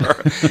anymore.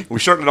 We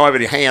certainly don't have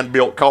any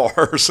hand-built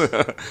cars.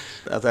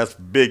 That's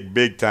big,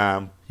 big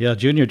time. Yeah,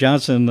 Junior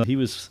Johnson, he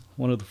was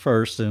one of the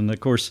first. And, of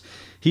course,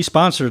 he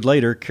sponsored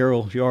later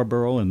Carol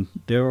Yarborough and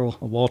Darrell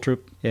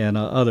Waltrip and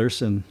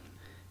others. And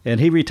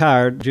he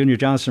retired. Junior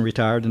Johnson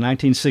retired in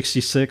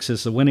 1966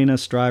 as the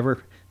winningest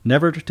driver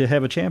never to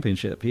have a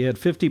championship. He had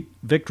 50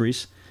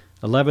 victories,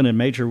 11 in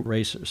major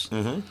races.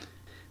 Mm-hmm.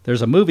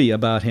 There's a movie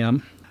about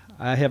him.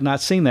 I have not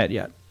seen that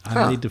yet.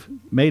 Made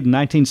in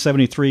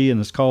 1973,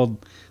 and it's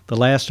called The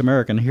Last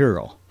American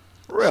Hero.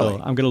 Really? So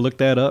I'm going to look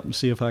that up and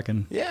see if I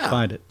can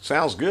find it.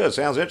 Sounds good.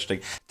 Sounds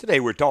interesting. Today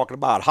we're talking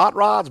about hot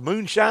rods,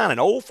 moonshine, and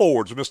old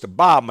Fords with Mr.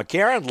 Bob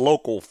McCarron,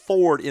 local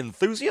Ford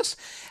enthusiast.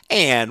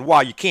 And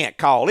while you can't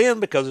call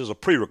in because it's a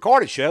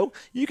pre-recorded show,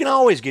 you can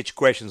always get your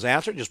questions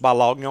answered just by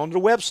logging on to the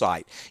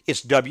website.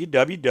 It's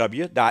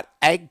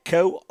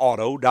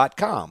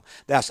www.agcoauto.com.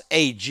 That's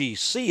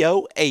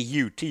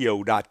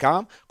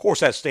AGCOAUTO.com. Of course,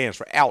 that stands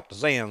for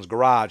Altazan's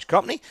Garage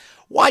Company.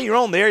 While you're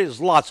on there, there's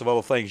lots of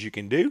other things you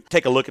can do.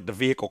 Take a look at the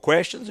vehicle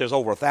questions. There's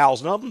over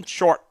 1,000 of them.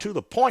 Short,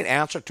 to-the-point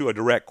answer to a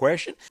direct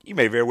question. You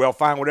may very well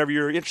find whatever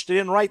you're interested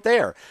in right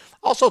there.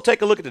 Also,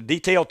 take a look at the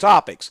detailed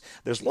topics.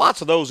 There's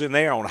lots of those in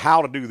there on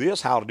how to do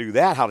this, how to do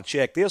that, how to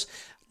check this.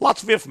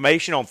 Lots of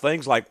information on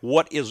things like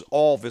what is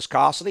oil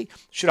viscosity,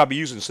 should I be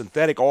using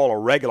synthetic oil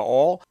or regular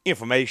oil,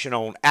 information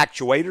on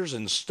actuators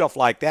and stuff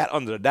like that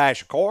under the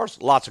dash of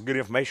cars, lots of good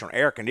information on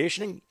air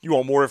conditioning. You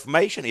want more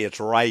information? It's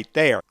right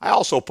there. I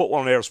also put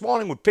one there this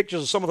morning with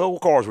pictures of some of the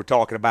old cars we're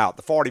talking about,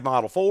 the 40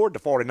 model Ford, the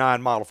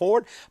 49 model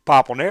Ford.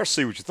 Pop on there,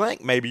 see what you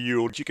think. Maybe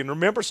you can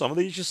remember some of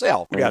these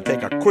yourself. We got to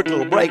take a quick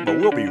little break, but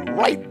we'll be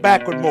right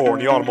back with more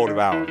in the Automotive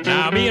Hour.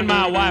 Now, me and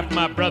my wife and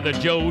my brother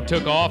Joe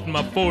took off in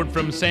my Ford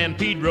from San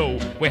Pedro.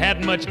 We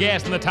hadn't much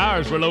gas and the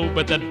tires were low,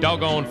 but the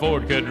doggone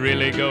Ford could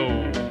really go.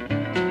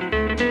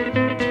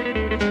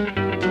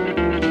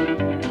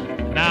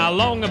 Now,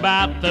 along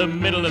about the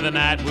middle of the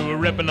night, we were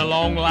ripping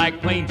along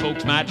like plain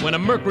folks might, when a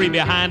Mercury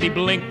behind, he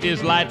blinked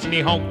his lights and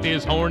he honked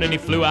his horn and he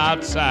flew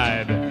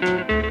outside.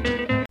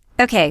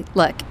 Okay,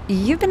 look,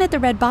 you've been at the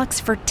Red Box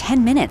for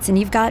 10 minutes and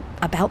you've got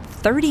about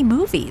 30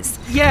 movies.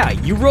 Yeah,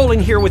 you roll in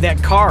here with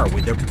that car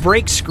with the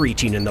brakes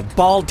screeching and the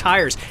bald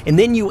tires, and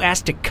then you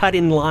ask to cut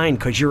in line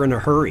because you're in a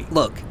hurry.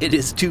 Look, it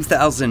is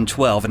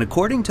 2012, and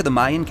according to the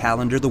Mayan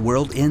calendar, the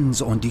world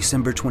ends on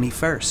December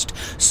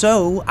 21st.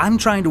 So I'm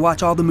trying to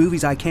watch all the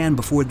movies I can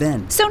before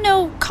then. So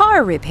no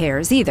car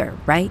repairs either,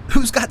 right?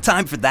 Who's got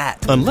time for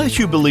that? Unless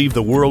you believe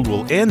the world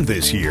will end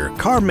this year,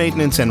 car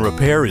maintenance and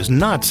repair is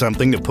not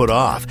something to put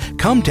off.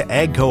 Come to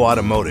AGCO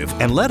Automotive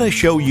and let us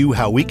show you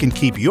how we can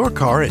keep your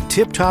car in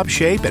tip-top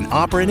shape and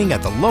operating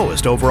at the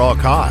lowest overall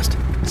cost.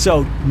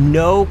 So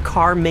no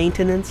car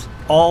maintenance?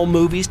 All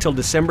movies till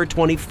December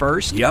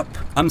 21st? Yep.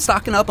 I'm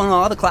stocking up on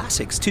all the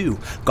classics, too.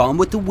 Gone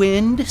with the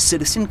Wind,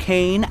 Citizen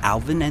Kane,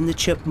 Alvin and the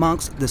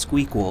Chipmunks, The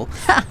Squeakquel.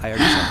 I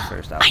already said the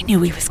first album. I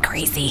knew he was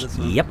crazy.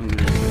 Yep.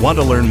 Want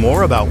to learn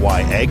more about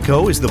why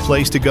AGCO is the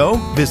place to go?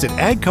 Visit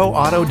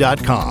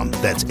agcoauto.com.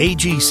 That's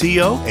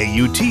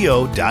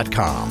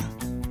AGCOAUTO.com.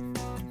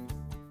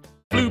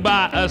 Flew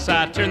by us,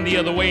 I turned the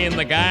other way, and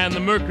the guy in the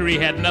Mercury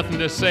had nothing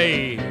to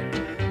say,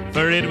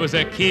 for it was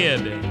a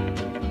kid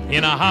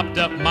in a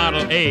hopped-up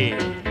Model A.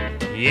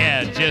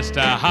 Yeah, just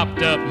a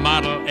hopped up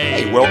Model A.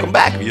 Hey, welcome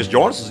back. If you just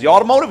joined us, this is the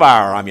Automotive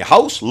Hour. I'm your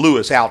host,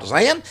 Louis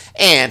Altazan,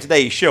 and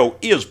today's show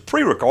is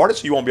pre-recorded,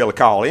 so you won't be able to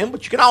call in,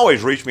 but you can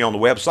always reach me on the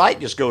website.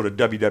 Just go to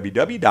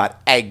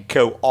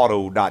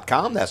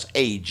www.agcoauto.com. That's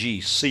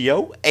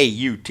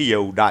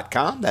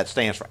AGCOAUTO.com. That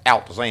stands for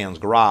Altazan's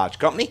Garage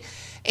Company.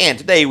 And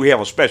today we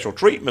have a special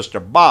treat, Mr.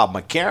 Bob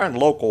McCarron,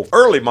 local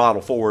early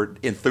model Ford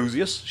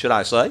enthusiast, should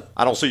I say.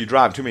 I don't see you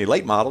driving too many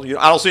late models.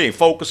 I don't see any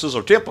Focuses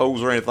or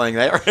Tempos or anything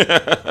there.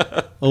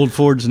 Old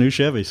Fords, new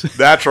Chevys.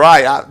 That's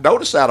right. I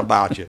noticed that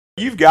about you.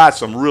 You've got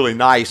some really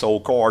nice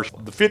old cars.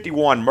 The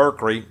 51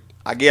 Mercury,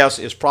 I guess,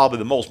 is probably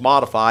the most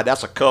modified.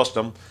 That's a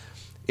custom.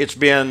 It's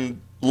been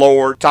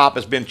lowered. Top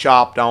has been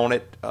chopped on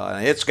it.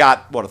 It's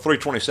got, a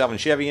 327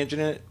 Chevy engine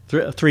in it?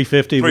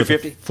 350 with a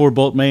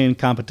 4-bolt main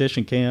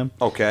competition cam.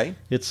 Okay.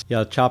 It's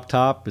chopped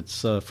top.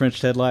 It's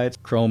French headlights.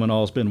 Chrome and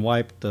all has been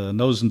wiped.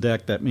 Nose and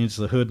deck, that means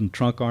the hood and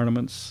trunk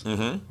ornaments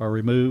are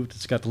removed.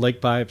 It's got the lake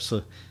pipes,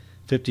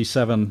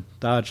 57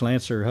 Dodge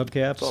Lancer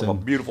hubcaps. So a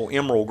beautiful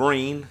emerald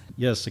green.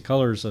 Yes, the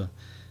color is a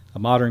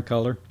modern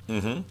color.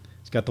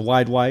 It's got the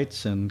wide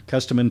whites and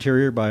custom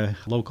interior by a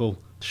local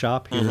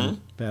shop here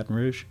in Baton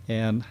Rouge.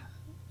 And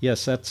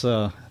yes, that's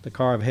the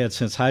car I've had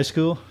since high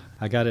school.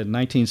 I got it in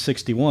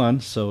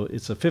 1961, so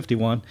it's a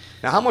 51.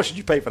 Now, how much did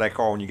you pay for that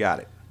car when you got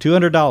it?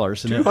 $200.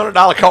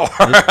 $200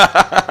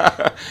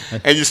 car.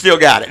 And you still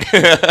got it.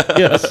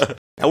 Yes.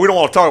 And we don't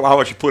want to talk about how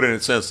much you put in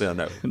it since then,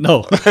 though.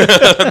 No.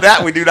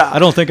 That we do not. I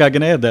don't think I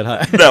can add that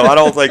high. No, I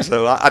don't think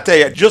so. I tell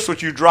you, just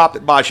what you dropped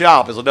at my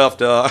shop is enough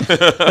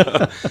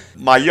to...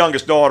 My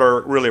youngest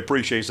daughter really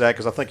appreciates that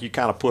because I think you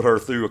kind of put her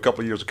through a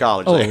couple of years of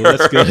college there.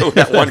 That's good. With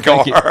that one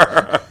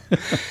car.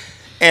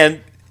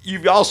 And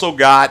you've also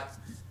got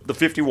the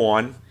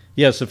 51.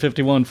 Yes, the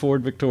 51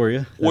 Ford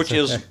Victoria. Which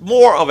is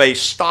more of a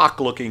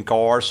stock-looking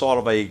car, sort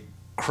of a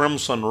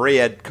crimson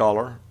red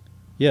color.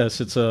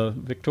 Yes, it's a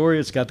Victoria.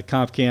 It's got the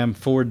comp cam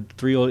Ford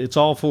 30. It's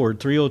all Ford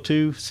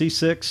 302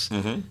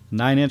 C6,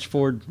 9-inch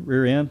Ford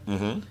rear end,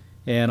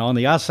 and on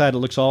the outside it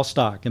looks all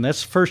stock. And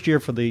that's the first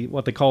year for the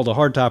what they call the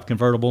hardtop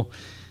convertible,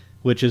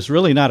 which is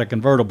really not a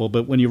convertible,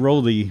 but when you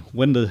roll the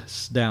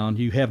windows down,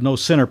 you have no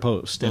center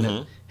post, and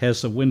it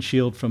has the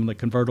windshield from the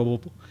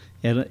convertible,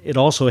 and it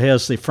also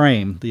has the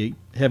frame, the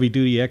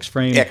heavy-duty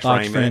X-frame,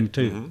 box frame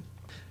too,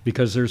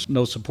 because there's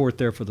no support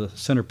there for the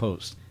center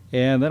post.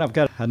 And then I've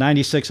got a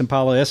 96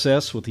 Impala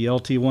SS with the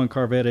LT1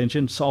 Corvette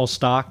engine. It's all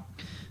stock.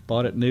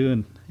 Bought it new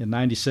in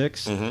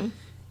 96. And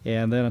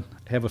then I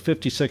have a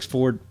 56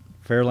 Ford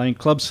Fairlane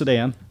Club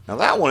Sedan. Now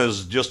that one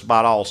is just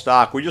about all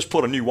stock. We just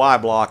put a new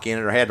Y-block in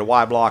it, or had the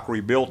Y-block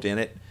rebuilt in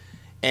it.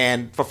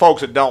 And for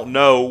folks that don't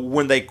know,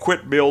 when they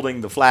quit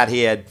building the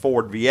flathead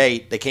Ford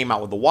V8, they came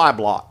out with the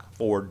Y-block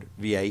Ford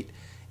V8,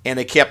 and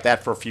they kept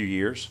that for a few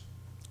years.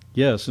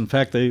 Yes, in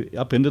fact, they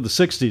up into the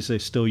 60s, they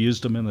still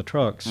used them in the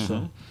trucks.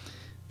 So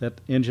that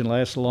engine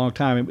lasted a long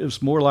time. It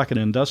was more like an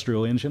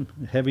industrial engine,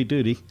 heavy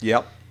duty.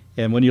 Yep.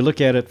 And when you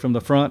look at it from the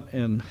front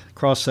and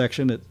cross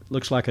section, it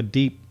looks like a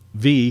deep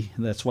V,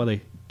 and that's why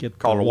they get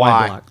called the a Y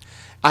Y block.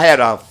 I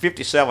had a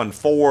 57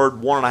 Ford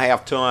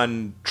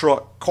 1.5-ton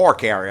truck car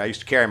carrier. I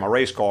used to carry my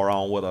race car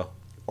on with a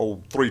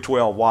old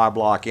 312 Y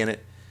block in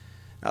it.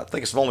 I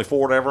think it's the only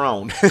Ford I ever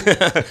owned.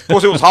 Of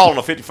course, it was hauling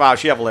a 55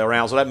 Chevrolet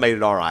around, so that made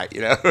it all right,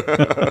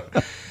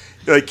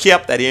 They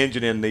kept that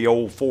engine in the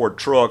old Ford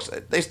trucks.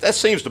 That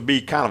seems to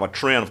be kind of a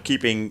trend of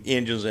keeping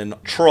engines in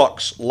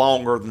trucks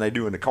longer than they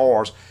do in the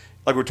cars.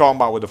 Like we were talking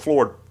about with the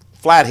Ford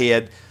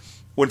Flathead.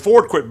 When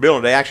Ford quit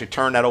building, they actually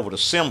turned that over to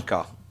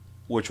Simca,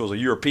 which was a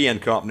European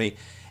company,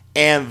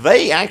 and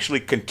they actually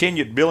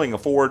continued building a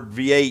Ford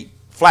V8,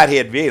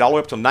 Flathead V8, all the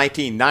way up to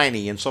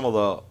 1990 in some of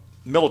the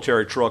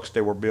military trucks they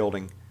were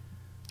building.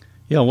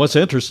 Yeah, what's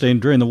interesting,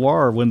 during the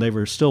war, when they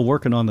were still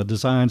working on the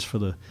designs for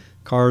the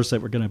cars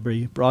that were going to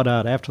be brought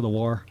out after the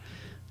war,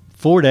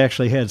 Ford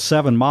actually had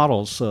 7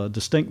 models,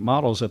 distinct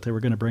models that they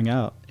were going to bring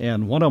out.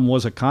 And one of them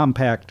was a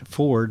compact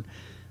Ford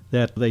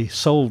that they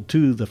sold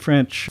to the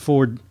French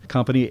Ford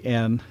company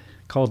and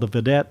called the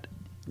Vedette,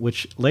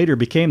 which later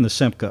became the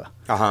Simca.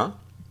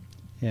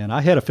 And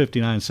I had a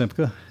 59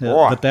 Simca,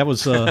 but that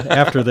was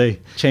after they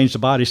changed the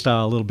body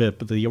style a little bit.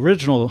 But the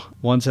original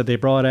ones that they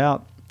brought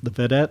out, the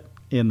Vedette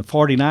in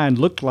 49,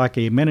 looked like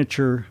a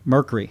miniature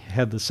Mercury,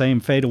 had the same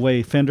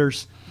fadeaway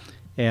fenders.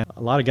 And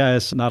a lot of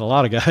guys, not a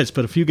lot of guys,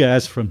 but a few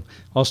guys from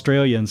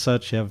Australia and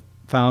such have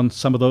found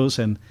some of those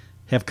and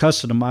have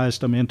customized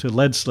them into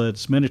lead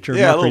sleds, miniature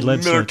Mercury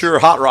lead sleds. Yeah, miniature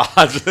hot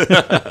rods.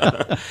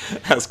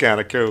 That's kind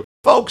of cool.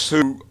 Folks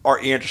who are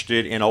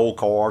interested in old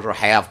cars or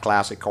have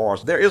classic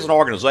cars, there is an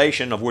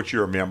organization of which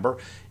you're a member.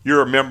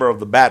 You're a member of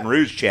the Baton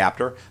Rouge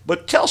chapter.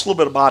 But tell us a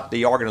little bit about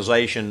the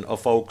organization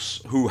of folks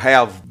who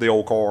have the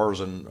old cars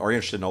and are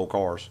interested in old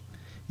cars.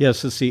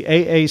 Yes, it's the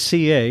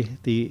AACA,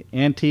 the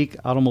Antique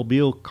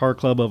Automobile Car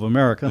Club of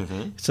America.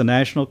 It's a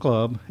national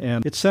club,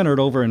 and it's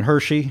centered over in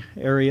Hershey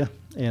area.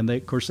 And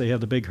of course, they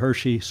have the big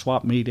Hershey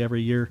swap meet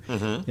every year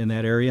in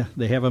that area.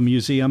 They have a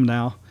museum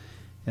now,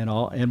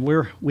 and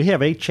we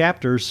have 8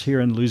 chapters here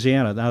in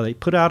Louisiana. Now they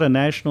put out a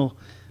national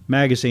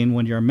magazine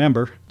when you're a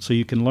member, so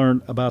you can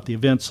learn about the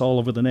events all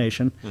over the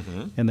nation.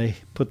 And they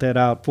put that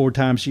out 4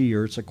 times a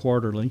year. It's a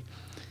quarterly.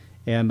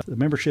 And the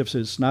memberships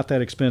is not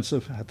that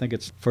expensive. I think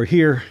it's for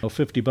here,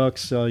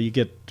 $50. You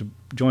get to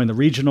join the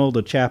regional,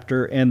 the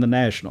chapter, and the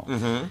national.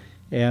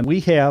 And we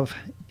have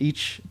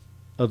each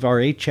of our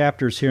 8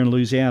 chapters here in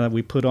Louisiana,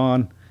 we put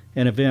on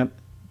an event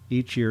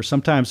each year.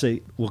 Sometimes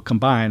they will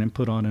combine and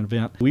put on an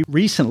event. We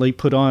recently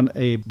put on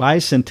a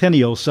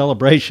bicentennial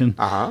celebration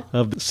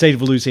of the state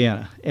of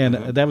Louisiana, and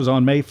that was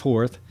on May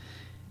 4th.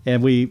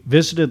 And we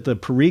visited the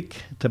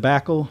Perique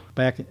tobacco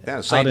back out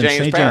in St. James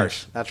St.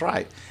 Parish. James. That's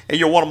right. And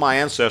you're one of my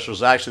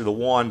ancestors, actually the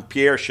one,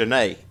 Pierre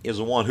Chenet, is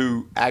the one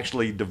who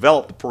actually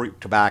developed the Perique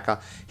tobacco.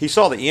 He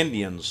saw the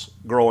Indians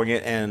growing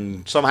it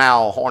and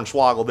somehow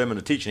hornswoggled them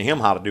into teaching him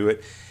how to do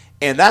it.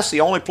 And that's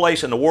the only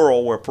place in the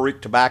world where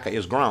Perique tobacco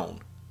is grown.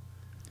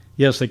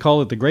 Yes, they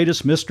call it the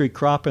greatest mystery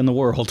crop in the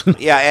world.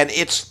 Yeah, and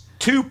it's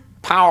too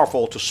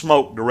powerful to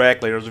smoke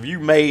directly. Whereas if you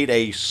made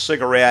a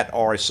cigarette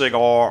or a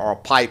cigar or a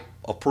pipe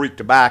of Perique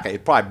tobacco,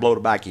 it'd probably blow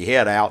the back of your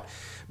head out.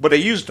 But they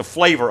use it to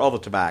flavor other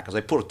tobaccos.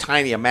 They put a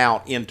tiny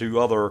amount into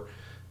other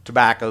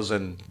tobaccos,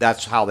 and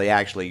that's how they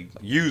actually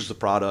use the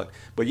product.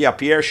 But yeah,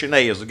 Pierre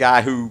Chenet is the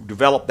guy who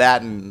developed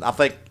that, and I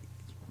think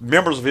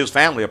members of his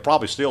family are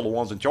probably still the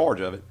ones in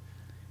charge of it.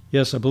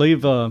 Yes, I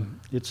believe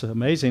it's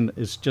amazing.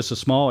 It's just a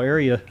small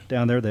area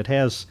down there that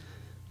has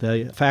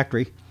the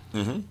factory.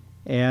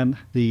 And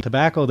the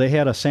tobacco, they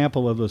had a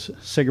sample of the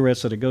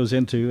cigarettes that it goes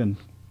into, and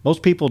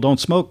most people don't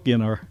smoke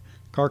in our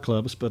car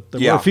clubs, but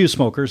there were a few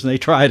smokers, and they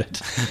tried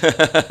it.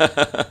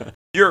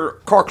 Your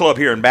car club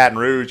here in Baton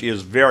Rouge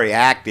is very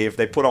active.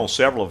 They put on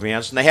several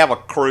events, and they have a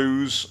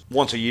cruise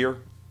once a year.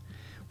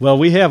 Well,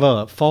 we have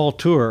a fall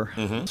tour.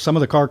 Some of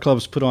the car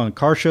clubs put on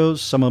car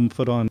shows. Some of them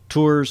put on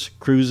tours,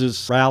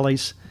 cruises,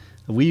 rallies.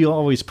 We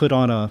always put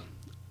on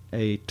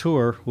a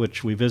tour,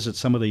 which we visit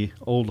some of the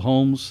old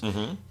homes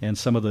and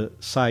some of the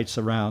sites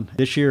around.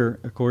 This year,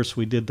 of course,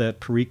 we did that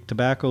Perique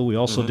tobacco. We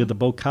also did the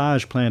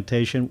Bocage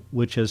plantation,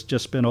 which has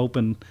just been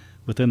open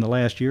within the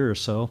last year or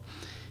so.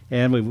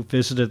 And we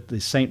visited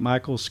the St.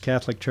 Michael's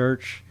Catholic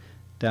Church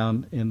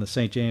down in the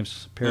St.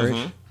 James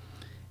Parish.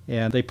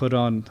 And they put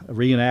on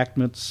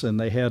reenactments, and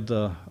they had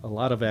a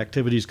lot of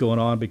activities going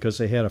on because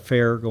they had a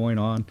fair going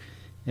on,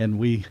 and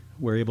we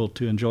were able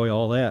to enjoy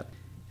all that.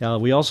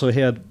 We also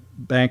had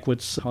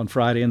banquets on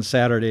Friday and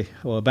Saturday.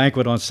 Well, a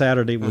banquet on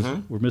Saturday was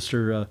where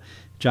Mr.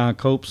 John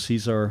Copes,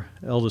 he's our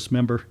eldest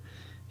member.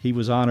 He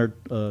was honored.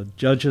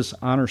 Judges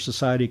Honor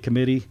Society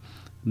Committee,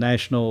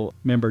 national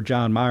member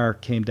John Meyer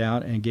came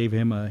down and gave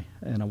him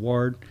an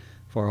award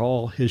for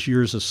all his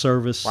years of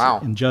service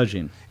in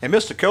judging. And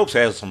Mr. Copes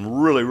has some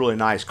really, really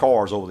nice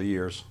cars over the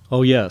years.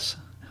 Oh, yes.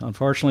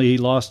 Unfortunately, he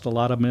lost a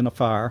lot of them in a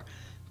fire,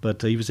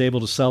 but he was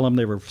able to sell them.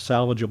 They were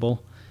salvageable,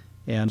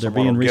 and they're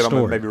being restored. Get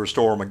them and maybe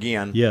restore them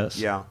again. Yes.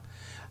 Yeah.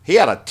 He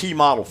had a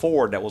T-model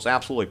Ford that was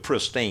absolutely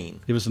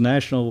pristine. He was a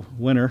national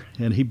winner,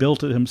 and he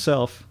built it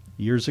himself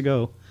years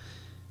ago.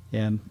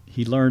 And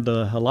he learned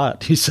a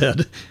lot, he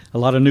said. A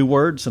lot of new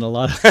words and a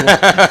lot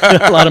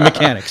of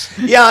mechanics.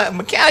 Yeah,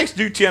 mechanics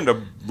do tend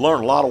to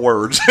learn a lot of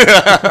words.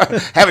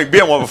 Having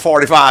been one for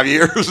 45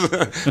 years,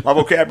 my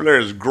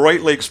vocabulary is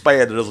greatly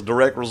expanded as a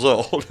direct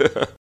result.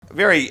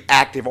 Very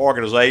active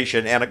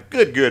organization and a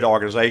good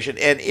organization.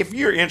 And if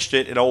you're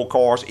interested in old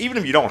cars, even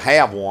if you don't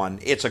have one,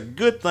 it's a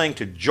good thing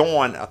to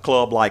join a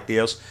club like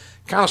this.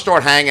 Kind of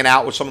start hanging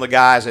out with some of the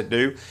guys that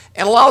do.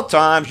 And a lot of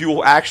times you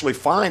will actually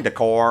find a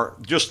car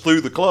just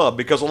through the club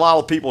because a lot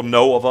of people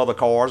know of other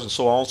cars and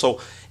so on. So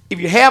if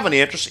you have an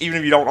interest, even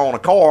if you don't own a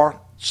car,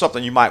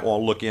 something you might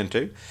want to look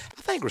into.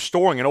 I think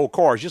restoring an old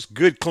car is just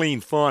good,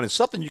 clean fun. It's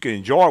something you can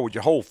enjoy with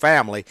your whole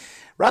family.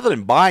 Rather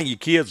than buying your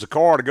kids a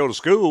car to go to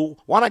school,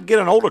 why not get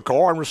an older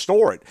car and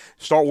restore it?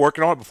 Start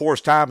working on it before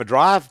it's time to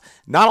drive.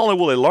 Not only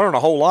will they learn a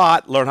whole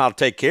lot, learn how to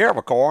take care of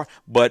a car,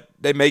 but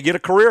they may get a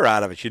career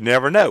out of it. You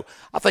never know.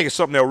 I think it's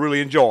something they'll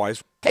really enjoy.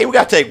 Hey, we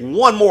got to take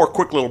one more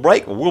quick little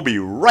break, but we'll be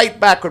right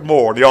back with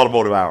more of the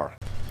Automotive Hour.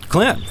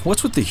 Clint,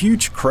 what's with the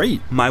huge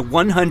crate? My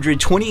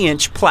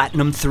 120-inch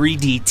Platinum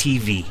 3D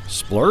TV.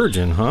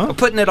 Splurging, huh? I'm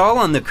putting it all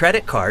on the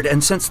credit card,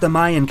 and since the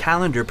Mayan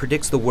calendar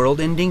predicts the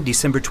world ending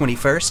December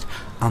 21st,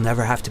 I'll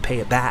never have to pay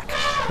it back.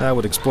 That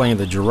would explain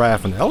the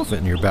giraffe and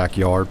elephant in your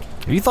backyard.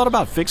 Have you thought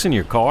about fixing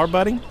your car,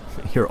 buddy?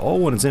 Your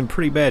old one is in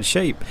pretty bad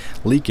shape.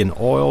 Leaking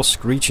oil,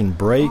 screeching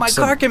brakes. My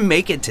car can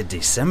make it to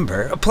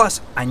December.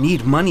 Plus, I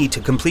need money to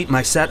complete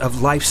my set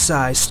of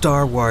life-size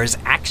Star Wars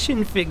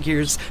action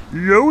figures.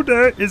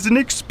 Yoda is an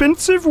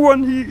expensive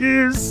one, he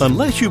is.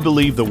 Unless you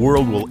believe the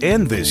world will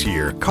end this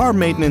year, car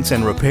maintenance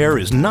and repair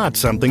is not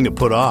something to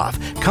put off.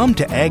 Come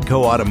to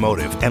AGCO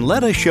Automotive and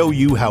let us show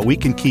you how we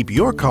can keep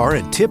your car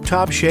in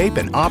tip-top shape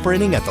and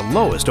operating at the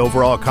lowest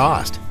overall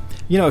cost.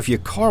 You know, if your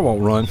car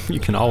won't run, you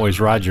can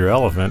always ride your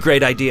elephant.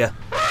 Great idea.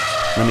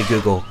 Let me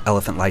Google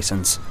elephant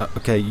license.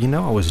 Okay, you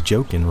know I was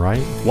joking,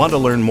 right? Want to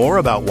learn more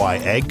about why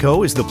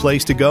AGCO is the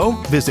place to go?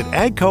 Visit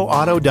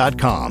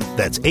agcoauto.com.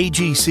 That's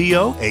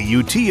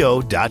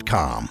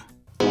AGCOAUTO.com.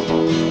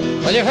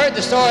 Well, you've heard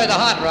the story of the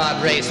hot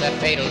rod race that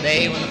fatal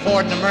day when the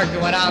Ford and the Mercury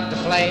went out to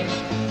play.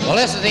 Well,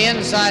 this is the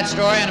inside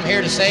story, and I'm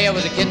here to say I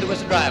was a kid that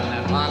was driving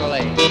that Model A.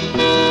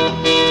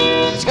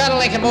 It's got a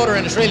Lincoln motor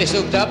and it's really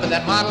souped up, but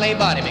that Model A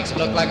body makes it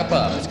look like a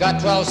pup. It's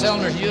got 12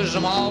 cylinders, uses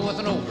them all with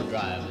an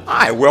overdrive. All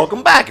right,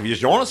 welcome back. If you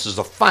just joined us, this is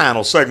the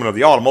final segment of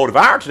the Automotive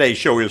Hour. Today's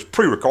show is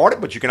pre-recorded,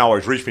 but you can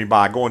always reach me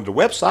by going to the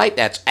website.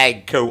 That's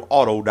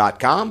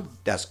agcoauto.com.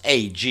 That's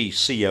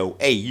agcoauto.com.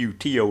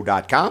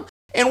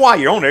 And while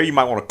you're on there, you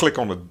might want to click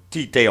on the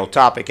detailed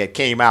topic that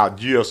came out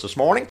just this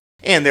morning.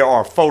 And there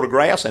are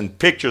photographs and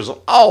pictures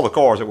of all the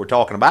cars that we're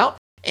talking about.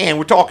 And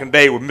we're talking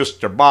today with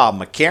Mr. Bob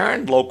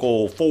McCarron,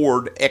 local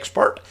Ford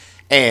expert.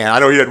 And I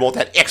know he didn't want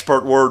that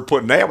expert word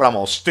put in there, but I'm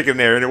going to stick it in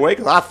there anyway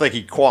because I think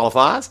he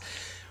qualifies.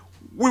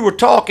 We were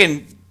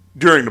talking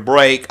during the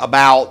break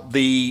about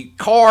the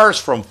cars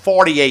from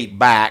 48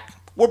 back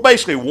were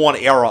basically one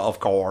era of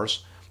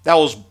cars. That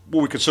was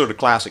what we consider the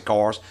classic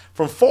cars.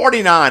 From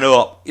 49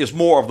 up is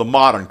more of the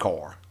modern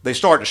car. They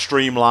start to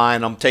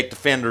streamline them, take the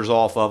fenders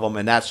off of them,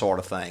 and that sort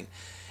of thing.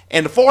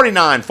 And the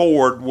 49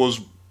 Ford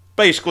was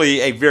basically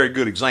a very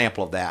good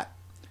example of that.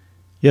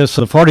 Yes,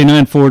 the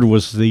 49 Ford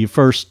was the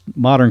first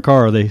modern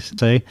car, they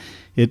say.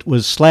 It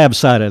was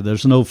slab-sided.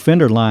 There's no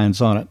fender lines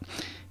on it.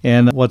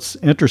 And what's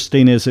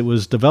interesting is it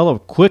was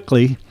developed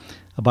quickly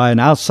by an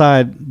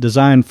outside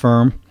design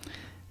firm,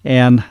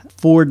 and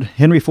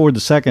Henry Ford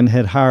II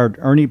had hired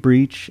Ernie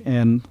Breach,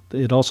 and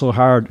it also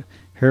hired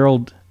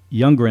Harold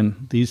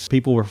Youngren. These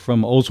people were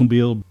from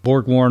Oldsmobile,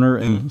 Borg Warner,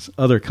 and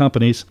other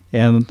companies.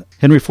 And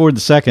Henry Ford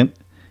II,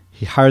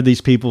 he hired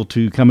these people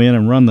to come in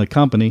and run the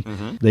company.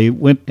 They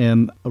went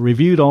and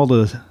reviewed all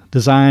the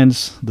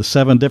designs, the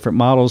 7 different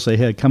models they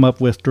had come up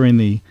with during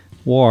the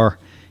war,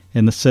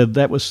 and they said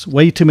that was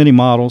way too many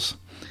models,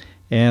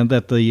 and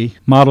that the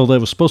model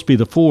that was supposed to be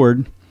the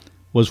Ford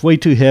was way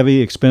too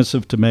heavy,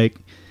 expensive to make,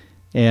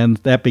 and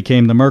that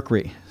became the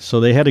Mercury.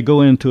 So they had to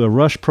go into a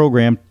rush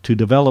program to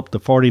develop the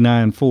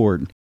 49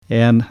 Ford.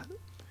 And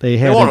they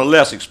wanted a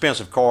less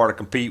expensive car to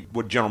compete with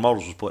what General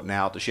Motors was putting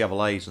out, the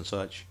Chevrolets and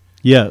such.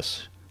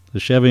 Yes, the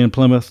Chevy and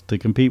Plymouth, to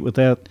compete with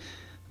that,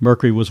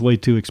 Mercury was way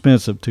too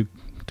expensive to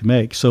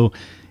make. So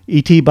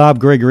E.T. Bob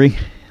Gregory,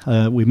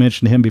 we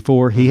mentioned him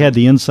before, he had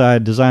the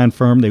inside design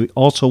firm. They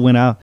also went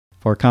out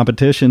for a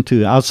competition to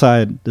an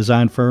outside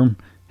design firm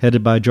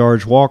headed by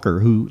George Walker,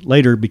 who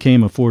later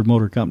became a Ford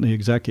Motor Company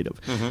executive.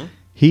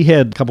 He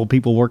had a couple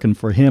people working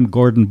for him,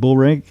 Gordon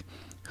Bullrich,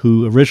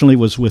 who originally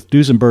was with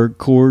Duesenberg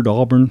Cord,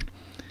 Auburn.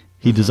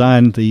 He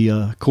designed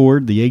the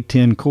Cord, the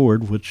 810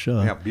 Cord, which...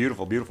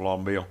 beautiful, beautiful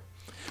automobile.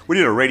 We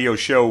did a radio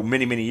show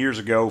many, many years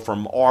ago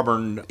from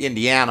Auburn,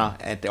 Indiana,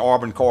 at the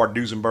Auburn Cord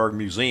Duesenberg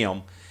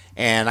Museum,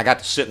 and I got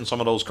to sit in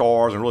some of those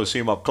cars and really see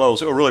them up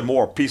close. It was really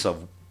more a piece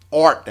of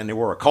art than they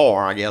were a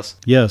car, I guess.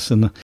 Yes,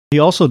 and he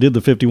also did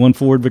the 51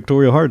 Ford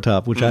Victoria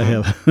hardtop, which I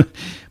have.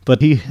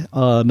 But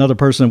another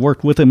person that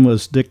worked with him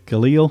was Dick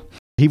Galil.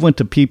 He went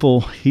to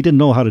people, he didn't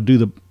know how to do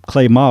the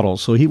clay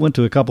models, so he went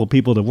to a couple of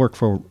people that worked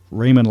for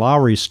Raymond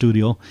Lowry's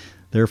studio.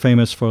 They're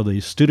famous for the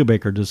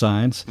Studebaker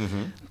designs.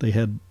 They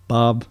had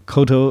Bob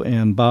Cotto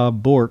and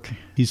Bob Bork.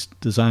 He's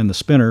designed the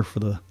spinner for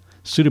the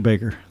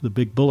Studebaker, the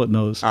big bullet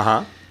nose.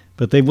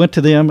 But they went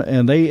to them,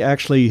 and they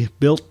actually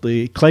built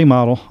the clay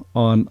model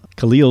on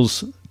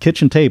Khalil's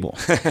kitchen table.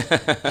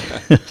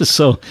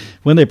 So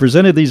when they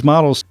presented these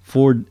models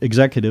for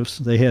executives,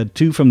 they had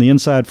 2 from the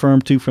inside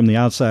firm, 2 from the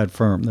outside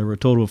firm. There were a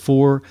total of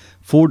 4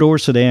 four-door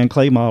sedan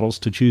clay models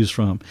to choose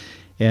from.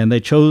 And they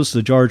chose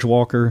the George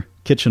Walker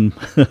kitchen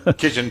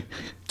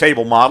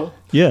table model.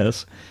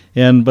 Yes.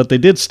 But they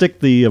did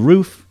stick the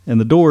roof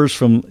and the doors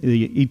from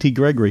the E.T.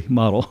 Gregory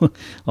model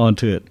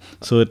onto it.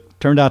 So it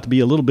turned out to be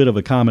a little bit of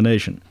a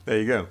combination. There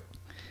you go.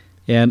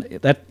 And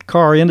that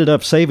car ended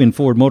up saving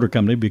Ford Motor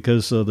Company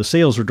because the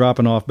sales were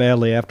dropping off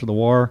badly after the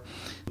war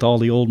with all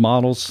the old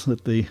models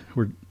that they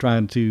were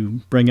trying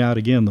to bring out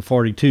again, the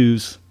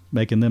 42s,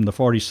 making them the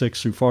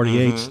 46 through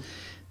 48s.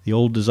 The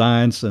old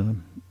designs, the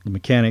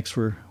mechanics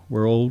were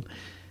old.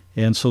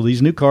 And so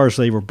these new cars,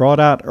 they were brought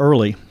out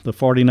early. The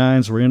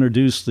 49s were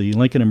introduced, the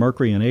Lincoln and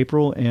Mercury in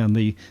April, and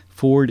the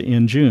Ford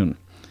in June.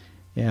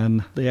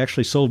 And they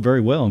actually sold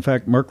very well. In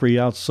fact, Mercury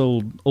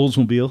outsold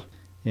Oldsmobile,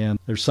 and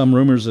there's some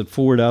rumors that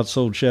Ford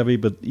outsold Chevy,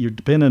 but you're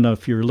depending on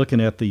if you're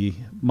looking at the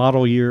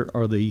model year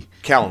or the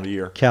calendar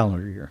year.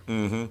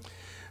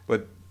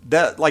 But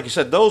that, like you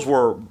said, those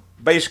were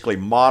basically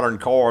modern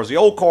cars. The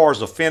old cars,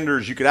 the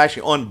fenders, you could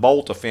actually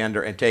unbolt a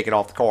fender and take it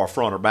off the car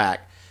front or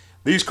back.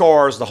 These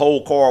cars, the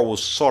whole car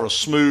was sort of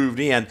smoothed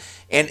in,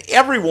 and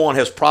everyone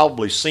has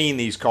probably seen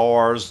these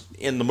cars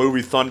in the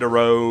movie Thunder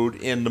Road,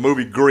 in the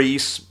movie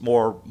Grease,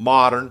 more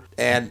modern.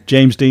 And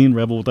James Dean,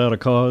 Rebel Without a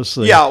Cause.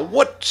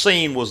 What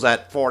scene was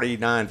that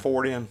 49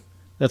 Ford in?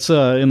 That's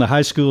in the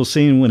high school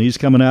scene when he's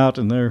coming out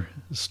and they're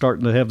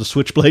starting to have the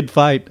switchblade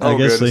fight. I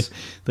guess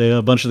they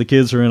a bunch of the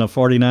kids are in a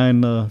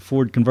 49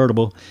 Ford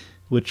convertible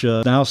which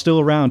now still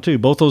around too.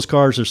 Both those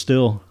cars are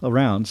still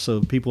around, so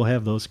people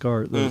have those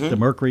cars, the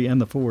Mercury and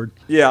the Ford.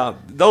 Yeah,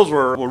 those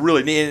were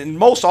really neat. And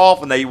most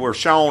often they were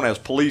shown as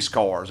police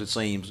cars, it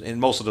seems, in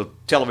most of the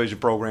television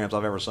programs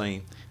I've ever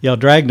seen. Yeah,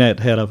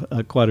 Dragnet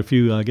had quite a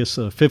few, I guess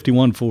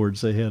 51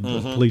 Fords. They had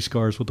police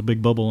cars with the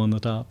big bubble on the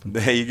top.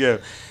 There you go.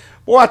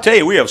 Well, I tell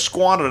you, we have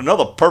squandered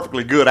another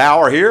perfectly good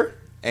hour here,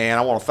 and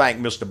I want to thank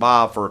Mr.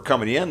 Bob for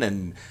coming in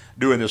and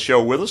doing this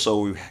show with us.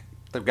 So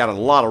they've got a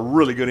lot of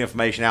really good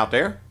information out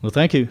there. Well,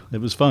 thank you. It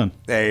was fun.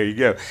 There you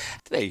go.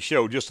 Today's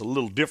show just a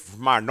little different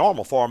from our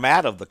normal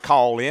format of the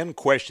call-in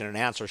question and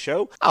answer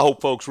show. I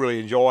hope folks really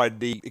enjoyed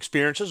the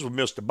experiences with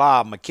Mr.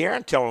 Bob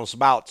McCarron telling us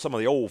about some of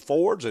the old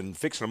Fords and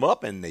fixing them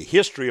up and the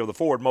history of the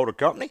Ford Motor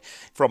Company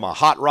from a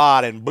hot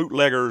rod and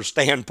bootlegger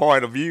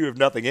standpoint of view, if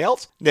nothing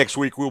else. Next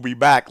week, we'll be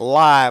back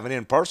live and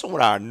in person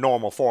with our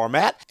normal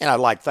format. And I'd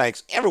like to thank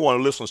everyone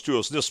who listens to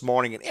us this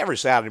morning and every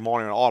Saturday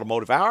morning on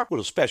Automotive Hour,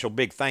 with a special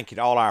big thank you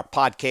to all our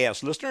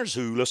podcast listeners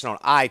who listen on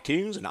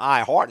iTunes and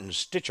iHeart and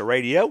Stitcher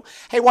Radio.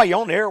 Hey, while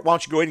you're on there, why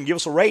don't you go ahead and give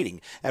us a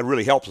rating? That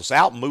really helps us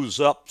out and moves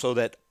us up so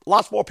that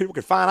lots more people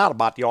can find out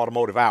about the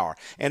Automotive Hour.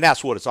 And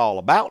that's what it's all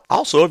about.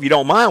 Also, if you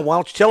don't mind, why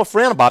don't you tell a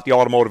friend about the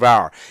Automotive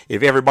Hour?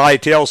 If everybody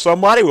tells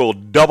somebody, we'll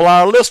double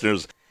our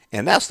listeners.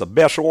 And that's the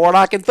best reward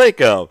I can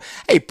think of.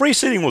 Hey,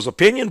 preceding was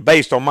opinion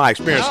based on my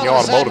experience in the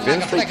automotive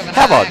industry.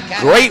 Have a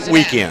great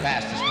weekend.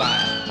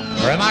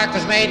 A remark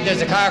was made,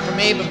 there's a car for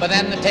me, but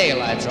then the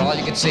taillights are all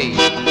you could see.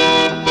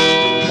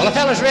 Well, the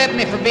fellas ripped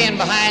me for being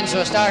behind, so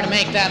I started to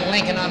make that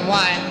Lincoln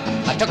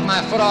unwind. I took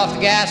my foot off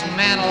the gas, and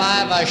man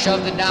alive, I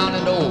shoved it down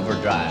into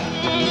overdrive.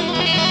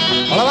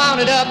 Well, I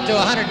wound it up to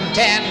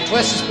 110,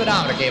 twist the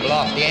speedometer cable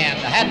off the end.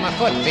 I had my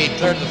foot and feet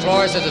clear to the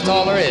floor, says it's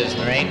all there is,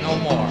 and there ain't no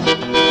more.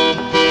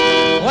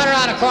 Went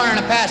around a corner and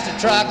I passed a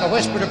truck. I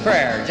whispered a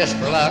prayer just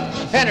for luck.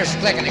 The fenders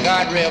clicking the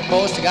guardrail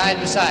post. The guy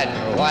beside me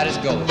were white as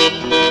ghost.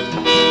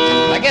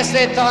 I guess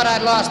they thought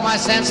I'd lost my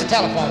sense. The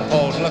telephone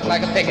poles looked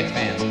like a picket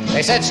fence.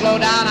 They said slow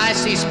down, I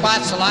see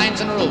spots. The lines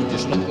in the road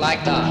just looked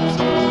like dots.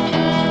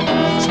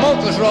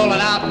 Smoke was rolling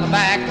out in the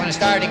back when I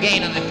started to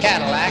gain on the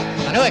Cadillac.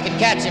 I knew I could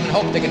catch him and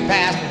hope they could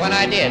pass, but when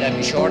I did, I'd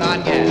be short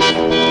on gas.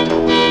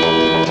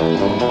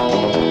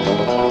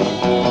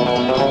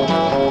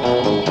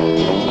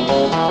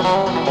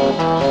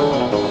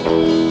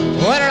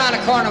 We went around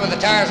a corner with the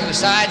tires on the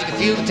side, you could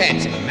feel the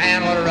tension.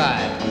 Man, what a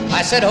ride.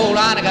 I said, hold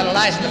on, I got a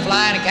license to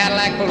fly, and a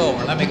Cadillac pulled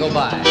over. Let me go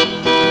by.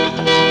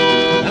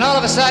 And all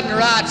of a sudden, the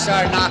rod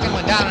started knocking,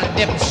 went down in a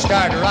dip and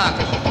started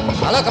rocking.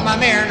 I look at my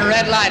mirror, and the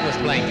red light was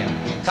blinking.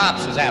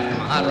 Cops was after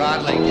my hot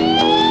rod Lincoln.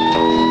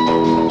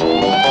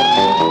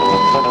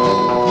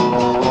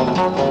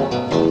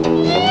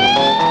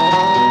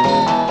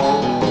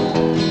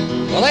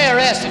 Well, they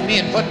arrested me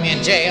and put me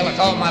in jail. I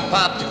called my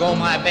pop to go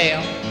my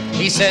bail.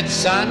 He said,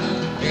 son,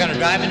 you're going to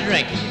drive me to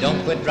drinking. You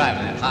don't quit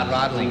driving that hot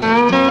rod Lincoln.